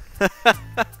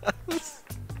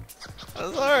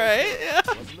 That's alright, yeah.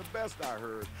 Wasn't the best I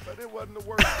heard, but it wasn't the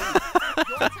worst.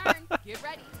 Your turn. Get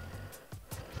ready.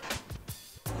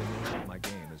 The name of my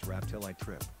game is Rap Till I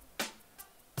Trip.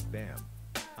 Bam.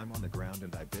 I'm on the ground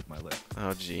and I bit my lip.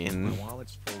 Oh, Gene. My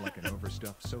wallet's full like an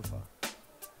overstuffed sofa.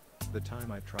 The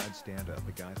time I tried stand-up,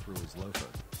 a guy threw his loafer.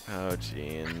 Oh,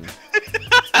 Gene.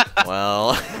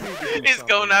 Well, He's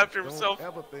going after himself. Don't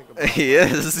ever think about he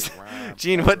is. rhyme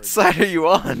Gene, or what side are you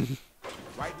on?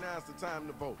 Right now is the time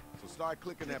to vote, so start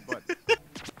clicking that button.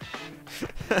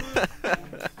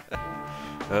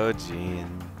 Oh,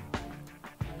 Gene.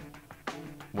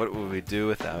 What would we do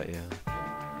without you?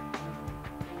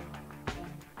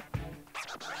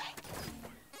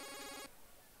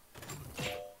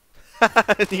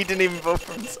 He didn't even vote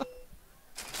for himself.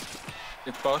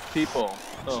 It's both people.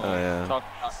 So Oh, yeah. talk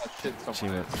about that shit She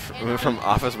somewhere. went from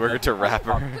office worker to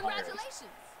rapper. Congratulations.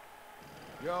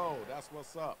 Yo, that's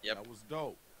what's up. Yep. That was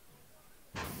dope.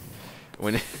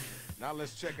 When Now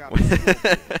let's check out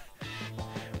the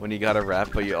when you got to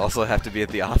rap, but you also have to be at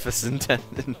the office in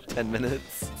 10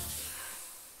 minutes.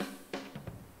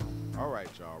 All right,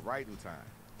 y'all. Writing time.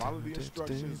 Follow the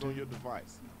instructions on your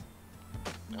device.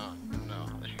 Oh, no.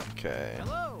 Okay.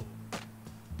 Hello.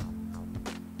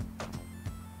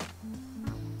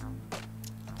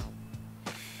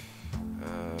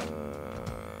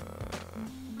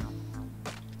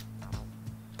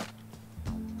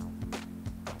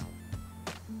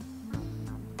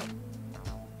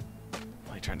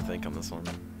 I'm trying to think on this one.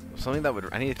 Something that would.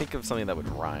 I need to think of something that would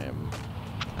rhyme.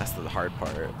 That's the hard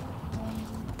part.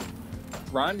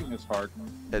 Rhyming is hard.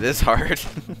 It is hard.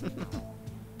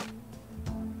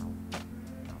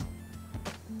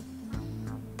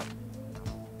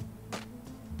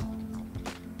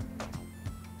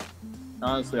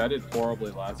 Honestly, I did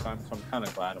horribly last time, so I'm kind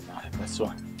of glad I'm not in this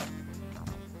one.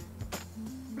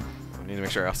 I need to make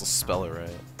sure I also spell it right.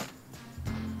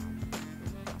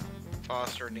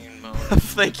 Foster Dean mode.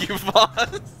 Thank you,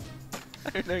 Voss.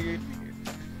 I know you're here.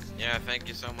 Yeah, thank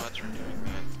you so much for doing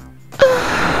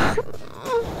that.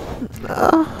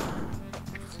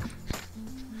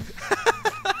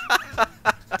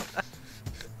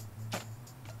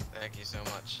 Thank you so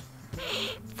much.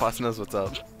 Voss knows what's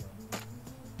up.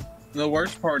 The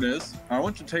worst part is, I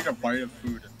went to take a bite of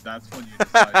food, and that's when you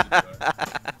decided to do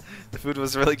it. The food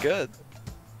was really good.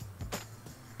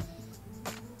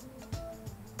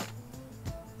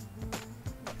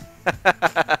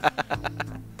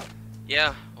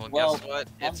 Yeah, well, guess what?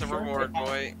 I'm It's a sure reward, they have-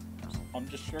 boy. I'm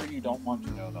just sure you don't want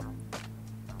to know them.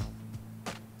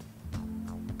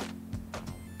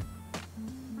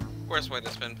 Worst way to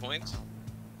spend points.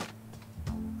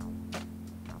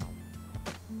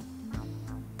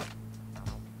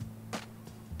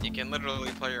 You can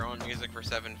literally play your own music for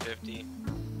 $7.50.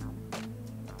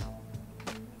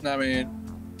 I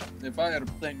mean, if I had a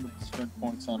thing to spend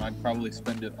points on, I'd probably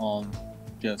spend it on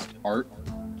just art.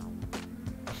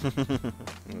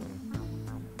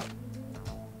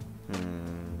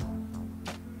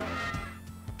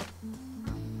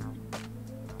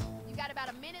 You got about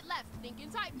a minute left. Thinking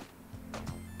type.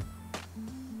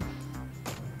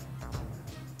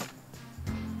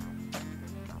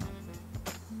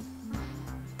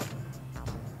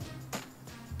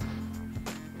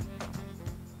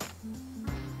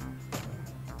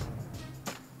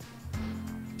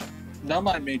 Don't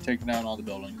mind me taking down all the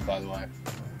buildings, by the way.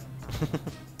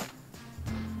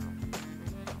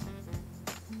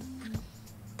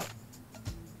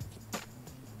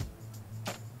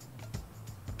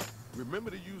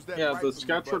 Remember to use that. Yeah, right the from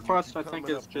sketch button request I if you think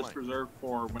coming is up just blank. reserved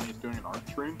for when he's doing an art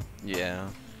stream. Yeah.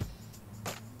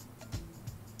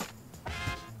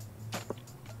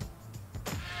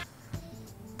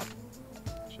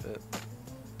 Shit.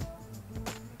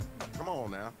 Come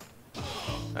on now.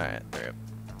 Alright, there you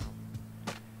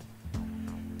go.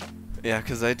 Yeah,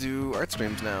 because I do art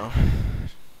streams now.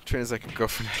 Train is like a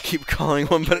girlfriend. I keep calling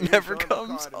one, but it never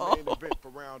comes. Oh, For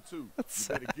round two. that's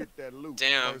You better sad. get that loot.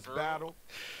 Damn, First bro. battle.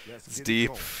 Let's It's get it deep.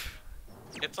 going.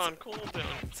 It's on cooldown.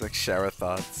 It's like shower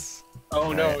thoughts.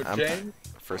 Oh no, Alright, I'm Jane!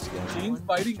 first again. Jean's One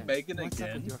fighting question. Megan What's up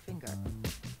again. with your finger?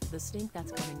 The stink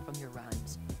that's coming from your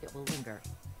rhymes, it will linger.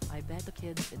 I bet the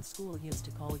kids in school used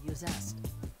to call you Zest.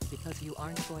 Because you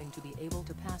aren't going to be able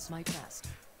to pass my test.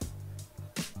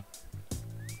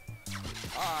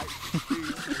 All right.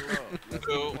 Peace and love. Let's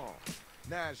Cool. move on.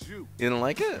 Now it's you. You didn't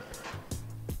like it?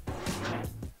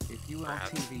 If you are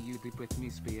TV, you'd be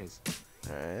Britney Spears.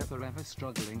 Alright. Forever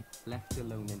struggling, left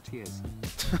alone in tears.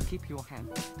 Keep your hand,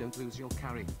 don't lose your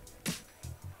carry.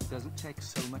 Doesn't take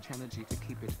so much energy to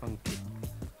keep it funky.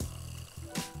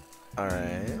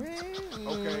 Alright.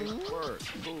 Okay. Word.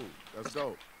 Cool. That's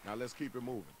dope. Now let's keep it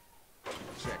moving.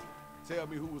 Check it. Tell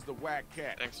me who was the whack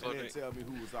cat. Thanks, and then Loadie. tell me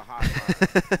who was the hot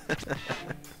line.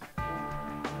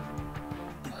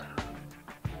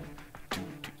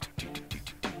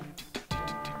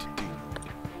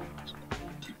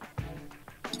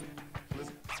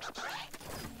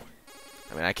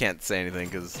 I mean, I can't say anything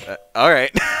because.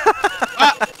 Alright.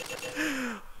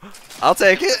 I'll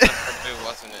take it. Boo,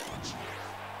 wasn't it?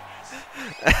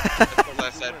 That's the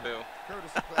last said boo.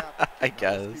 Courtesy clap. I Now let's keep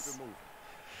guess. it moving.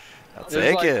 I'll It's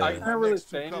take like, it. I can't really Next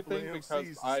two say couple anything of because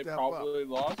MCs to I step probably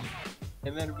lost,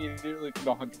 and then immediately to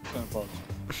 100% opposed.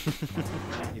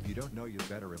 If you don't know, you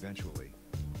better eventually.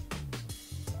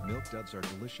 Milk duds are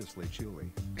deliciously chewy.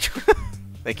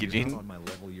 Thank you, You're not Gene. on my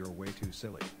level, you're way too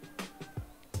silly.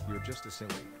 You're just a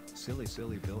silly, Silly,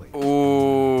 silly Billy.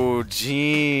 Ooh,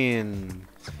 Gene.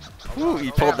 Ooh, he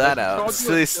pulled that out.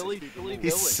 Silly,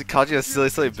 called you a silly,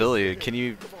 silly Billy. Can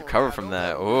you recover from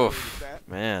that? Oof,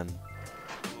 man.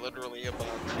 Literally about.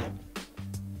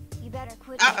 You better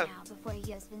quit right now before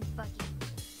your husband fuck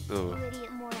you. Ooh. You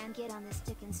idiot moron, get on the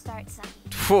stick and start sucking.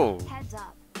 Whoa. Heads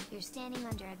up, you're standing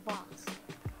under a box.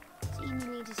 So you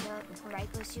need to show it before I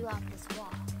push you off this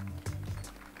wall.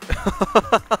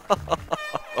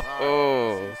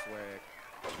 Oh.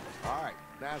 Alright,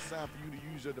 now it's time for you to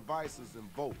use your devices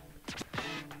and vote.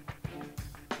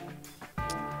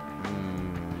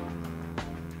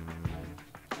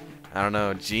 I don't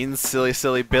know. Gene's silly,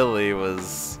 silly Billy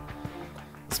was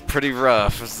pretty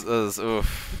rough. It was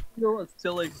oof. You're a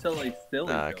silly, silly,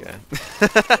 silly. Ah, okay.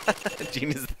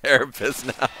 Gene is the therapist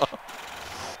now.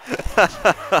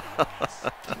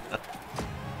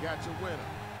 Got your winner.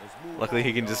 Luckily,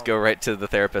 he can just go right to the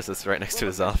therapist that's right next to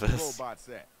his office.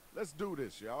 Let's do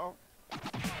this, y'all.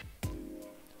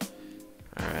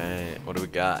 Alright, what do we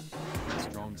got?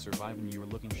 Strong surviving, you were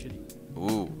looking shitty.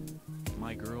 Ooh.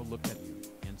 My girl looked at you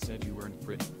and said you weren't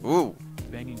pretty. Ooh.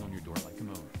 Banging on your door like a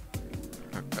moan.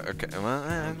 Okay, well,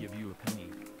 I'll give you a penny.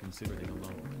 Consider it a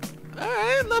loan.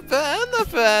 Alright, not bad,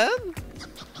 not bad.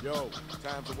 Yo,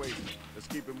 time's a waiting. Let's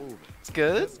keep it moving. It's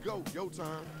good. Let's go. Yo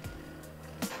time.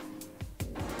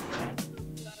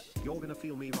 You're gonna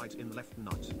feel me right in left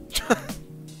nut.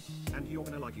 And you're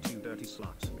gonna like it, you dirty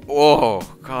slut. Whoa,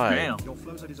 God. Damn. Your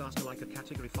flow's a disaster like a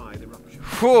category 5 eruption.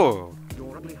 Whoa.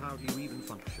 You're ugly, how do you even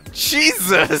function?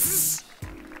 Jesus!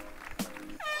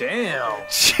 Damn.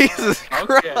 Jesus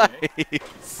Okay.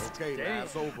 Christ! Okay, now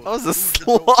it's over. That was a Who's the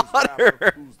dopest slaughter!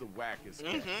 rapper? Who's the wackest?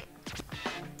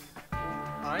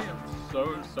 I am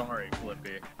so sorry,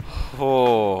 Flippy.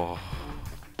 Oh.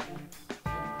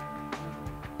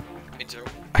 Me too.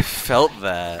 I felt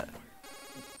that.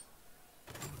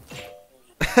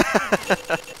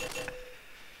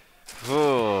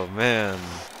 Oh, man.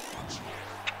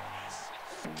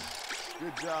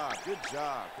 Good job, good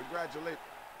job. Congratulations.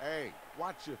 Hey,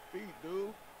 watch your feet,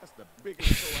 dude. That's the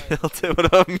biggest show I ever What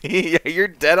about me? Yeah, you're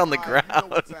dead on the Alright, you know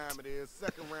what ground. time it is.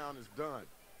 Second round is done.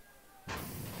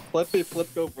 Flippy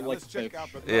flipped over Now like let's a check fish.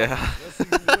 out the Yeah. numbers. Let's see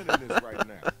who's winning this right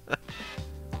now.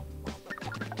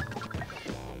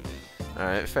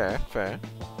 Alright, fair, fair.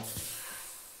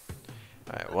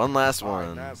 Alright, one last All right,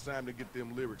 one. now it's time to get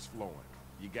them lyrics flowing.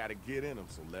 You gotta get in them,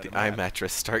 so let The 'em eye happen.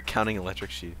 mattress. Start counting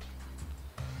electric sheep.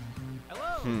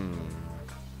 Hello.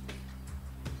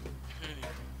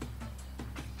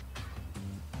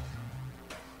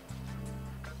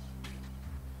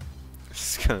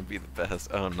 This is gonna be the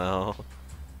best. Oh no.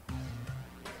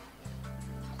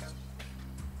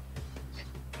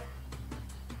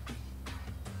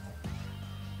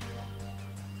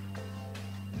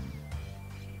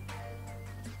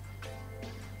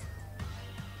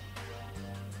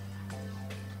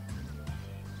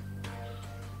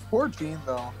 Poor Gene,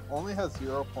 though. Only has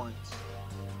 0 points.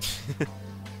 I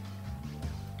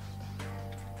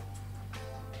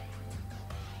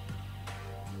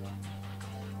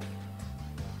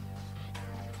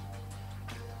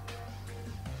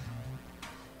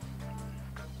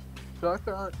feel like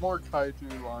there aren't more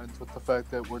kaiju lines with the fact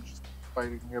that we're just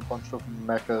fighting a bunch of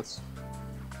mechas.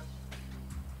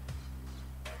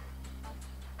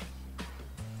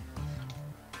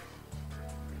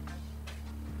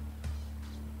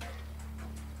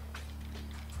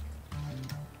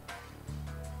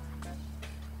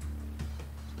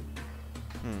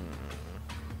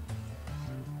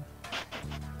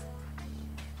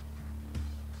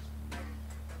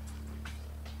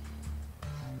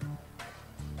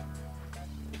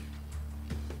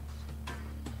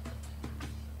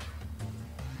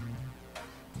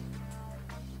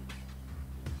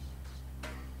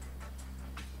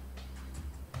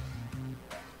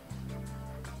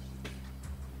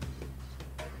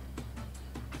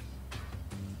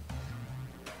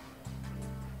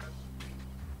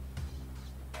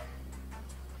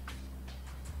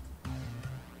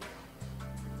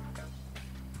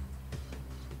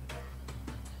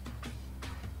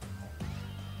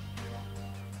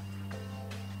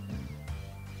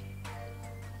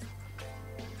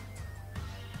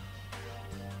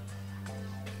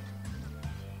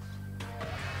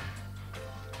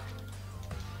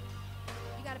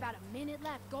 You got about a minute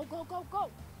left. Go, go, go,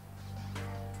 go.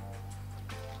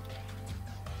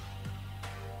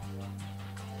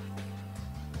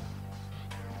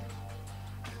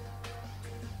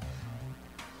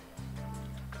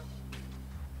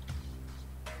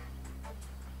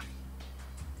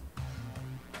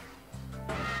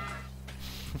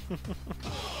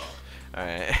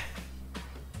 Alright.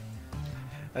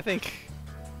 I think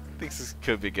think this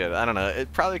could be good. I don't know.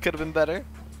 It probably could have been better,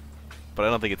 but I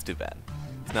don't think it's too bad.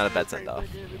 It's not a bad send off.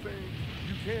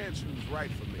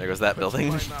 There goes that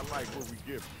building.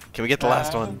 Can we get the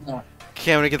last one?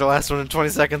 Can we get the last one in 20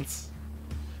 seconds?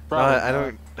 No, I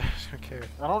don't care.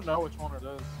 I don't know which one it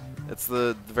is. It's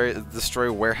the very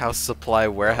destroy warehouse supply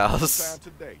warehouse.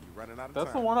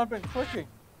 That's the one I've been clicking.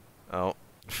 Oh,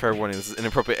 fair warning. This is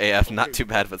inappropriate AF. Not too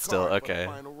bad, but still okay.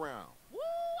 Woo!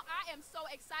 I am so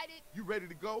excited. You ready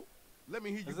to go? Let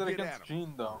me hear you Is it get against at him.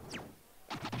 Gene though?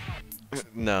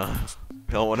 No,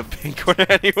 we don't want a pink corner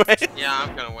anyway. Yeah,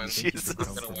 I'm gonna win. Jesus.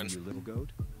 I'm gonna win. You little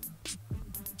goat.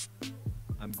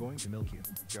 I'm going to milk you,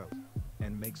 goat,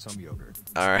 and make some yogurt.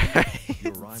 All right.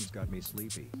 Your rhymes got me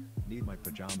sleepy. Need my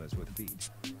pajamas with feet.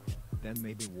 Then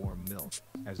maybe warm milk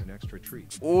as an extra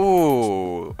treat.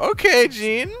 Ooh. Okay,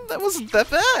 Gene. That wasn't that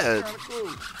bad.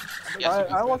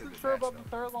 I wasn't sure about the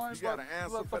third line, but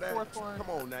answer the fourth line. Come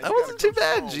on now. That wasn't too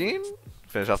bad, Gene.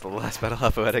 Finish off the last battle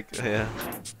of poetic. Yeah.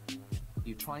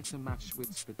 You try to match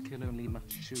wits but can only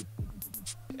match shoe.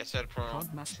 I said pro.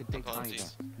 Can't match a dick either.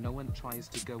 Apologies. No one tries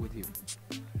to go with you.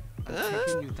 I'm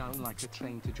taking you down like a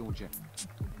train to Georgia.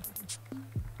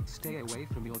 Stay away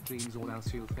from your dreams or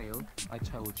else you'll fail. I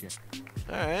told you.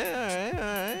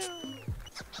 Alright.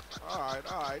 Alright.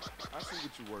 I see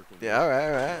what you're working with. Yeah,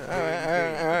 alright.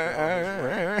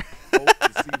 Vote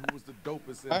to see who was the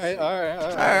dopest MC.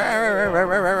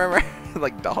 Alright.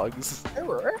 Like dogs.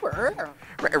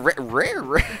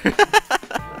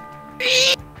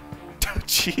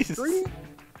 Jeez.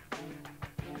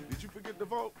 Did you forget to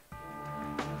vote?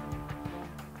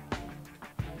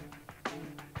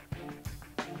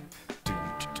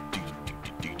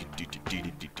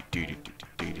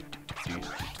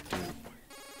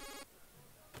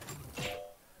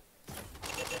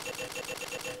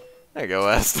 There you go,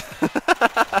 West.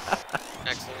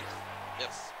 Excellent.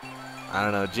 Yes. I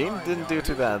don't know. Gene didn't do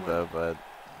too bad though, but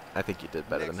I think you did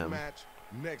better than him. Match,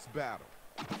 next battle.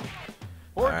 I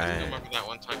Alright. remember that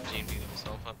one time Gene beat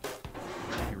himself up.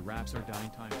 Your raps are dying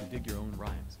time to dig your own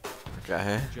rhymes.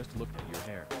 Okay. Just look at your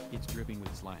hair. It's dripping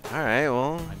with slime. Alright,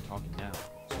 well. I'm talking now,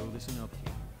 so listen up,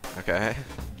 kid. Okay.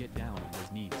 Get down on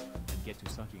those knees and get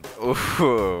to sucking.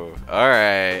 Ooh.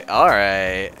 Alright.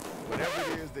 Whatever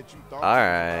it is that you thought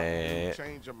Alright.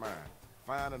 change your mind.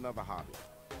 Find another hobby.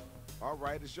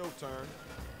 Alright, it's your turn.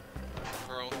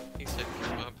 Bro, he said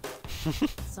give up.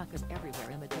 Suckers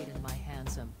everywhere imitated my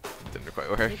handsome. Didn't quite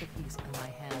work. Take a piece and my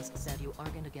hands said you are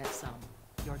gonna get some.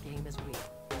 Your game is weak.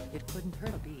 It couldn't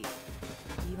hurt a bee.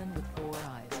 Even with 4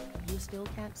 eyes, you still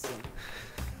can't see.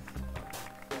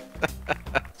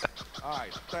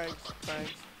 Alright, thanks.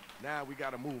 Now we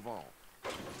gotta move on.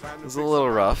 It was a little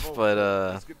rough, but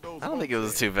I don't think it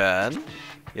was too bad.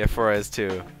 Yeah, 4 eyes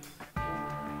too.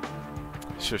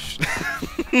 Shush.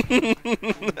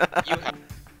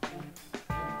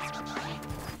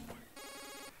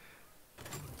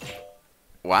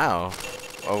 Wow.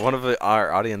 Oh, one of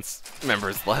our audience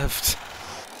members left.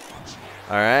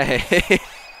 Alright. Okay,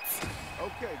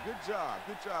 good job.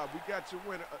 We got your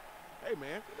winner. Hey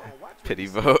man, come on, watch me. Pity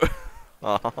vote.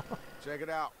 Aw. Check it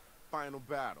out. Final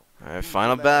battle. Alright,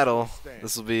 final battle.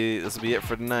 This will be it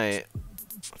for tonight.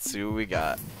 Let's see what we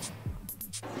got.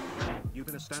 You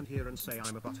gonna stand here and say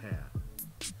I'm a butt hair?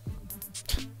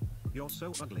 You're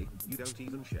so ugly, you don't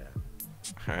even share.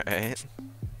 Alright.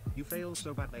 You failed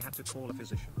so bad they had to call a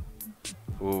physician.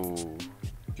 Ooh.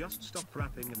 Just stop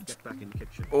rapping and get back in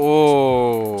kitchen.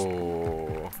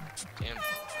 Ooh. Damn.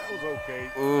 That was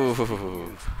okay. Ooh.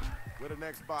 Where the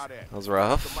next spot at? That was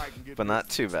rough, but not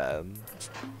too bad.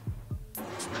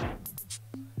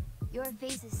 Your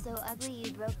face is so ugly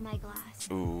you broke my glass.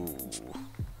 Ooh.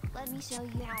 Let me show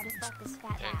you how to fuck this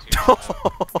fat ass.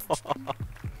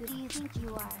 Who do you think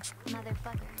you are,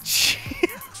 motherfucker?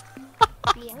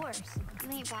 Be a horse. You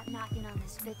ain't got knocking on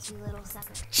this bitch, you little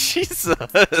sucker.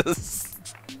 Jesus.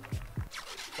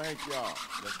 Thank y'all.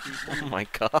 Let's keep Oh moving. my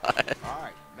god.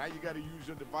 Alright, now you gotta use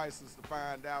your devices to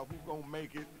find out who gonna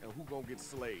make it and who gonna get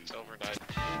slayed. Silver died.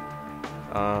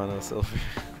 Oh no, Silver.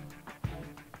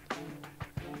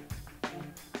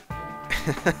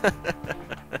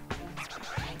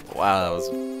 Wow, that was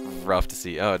rough to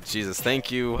see. Oh Jesus,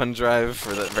 thank you OneDrive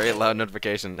for that very loud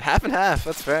notification. Half and half,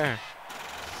 that's fair.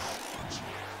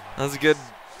 That was a good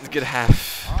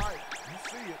half. Alright, you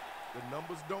see it. The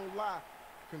numbers don't lie.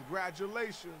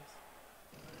 Congratulations.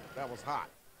 That was hot.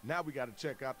 Now we gotta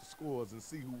check out the scores and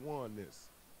see who won this.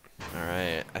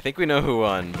 Alright, I think we know who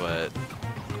won, but...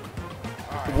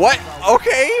 What?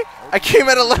 Okay! I came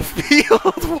out of left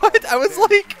field! What? I was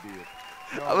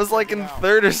like in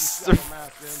third or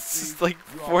like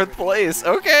fourth place.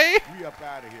 Okay! We up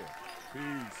out of here.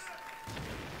 Peace.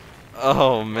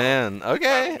 Oh man.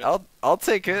 Okay, I'll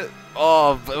take it.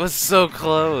 Oh, but it was so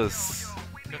close.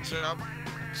 Good job.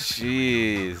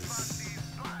 Jeez.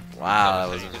 Wow,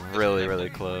 that was really, really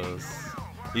close.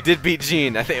 You did beat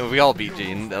Gene. I think we all beat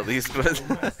Gene, at least. But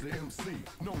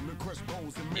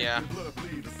Yeah.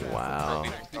 wow.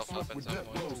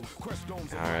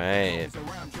 Alright.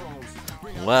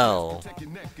 Well,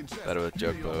 better with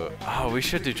Joke Boat. Oh, we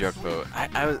should do Joke Boat. I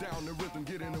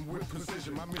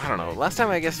don't know. Last time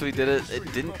I guess we did it,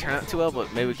 it didn't turn out too well,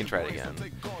 but maybe we can try it again.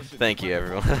 Thank you,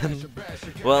 everyone.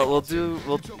 Well,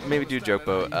 we'll maybe do Joke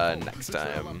Boat next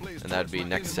time, and that'd be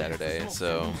next Saturday.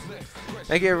 So,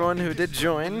 thank you everyone who did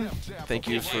join. Thank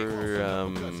you for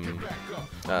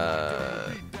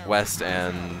West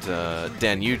and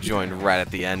Dan. You joined right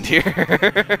at the end here.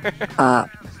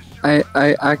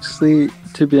 I actually,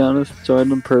 to be honest,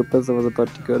 joined on purpose. I was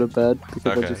about to go to bed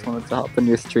because I just wanted to hop in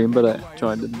your stream, but I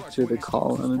joined into the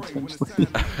call unintentionally.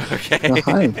 Okay. So,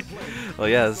 hi. Well,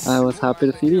 yes. I was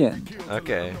happy to see the end.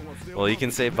 Okay. Well, you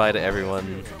can say bye to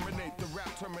everyone.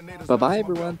 Bye-bye,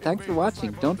 everyone. Thanks for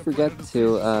watching. Don't forget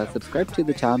to subscribe to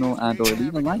the channel and or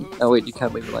leave a like. Oh, wait, you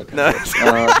can't leave a like. No. Just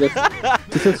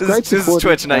subscribe this is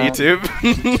Twitch, not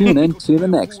YouTube. Tune in to the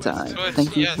next time. Twitch,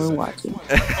 Thank you yes. for watching.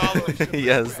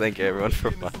 Yes, thank you everyone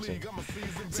for watching.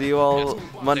 See you all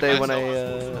Monday when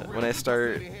I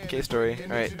start Cave Story.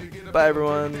 All right. Bye,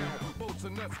 everyone.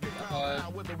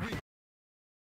 Bye.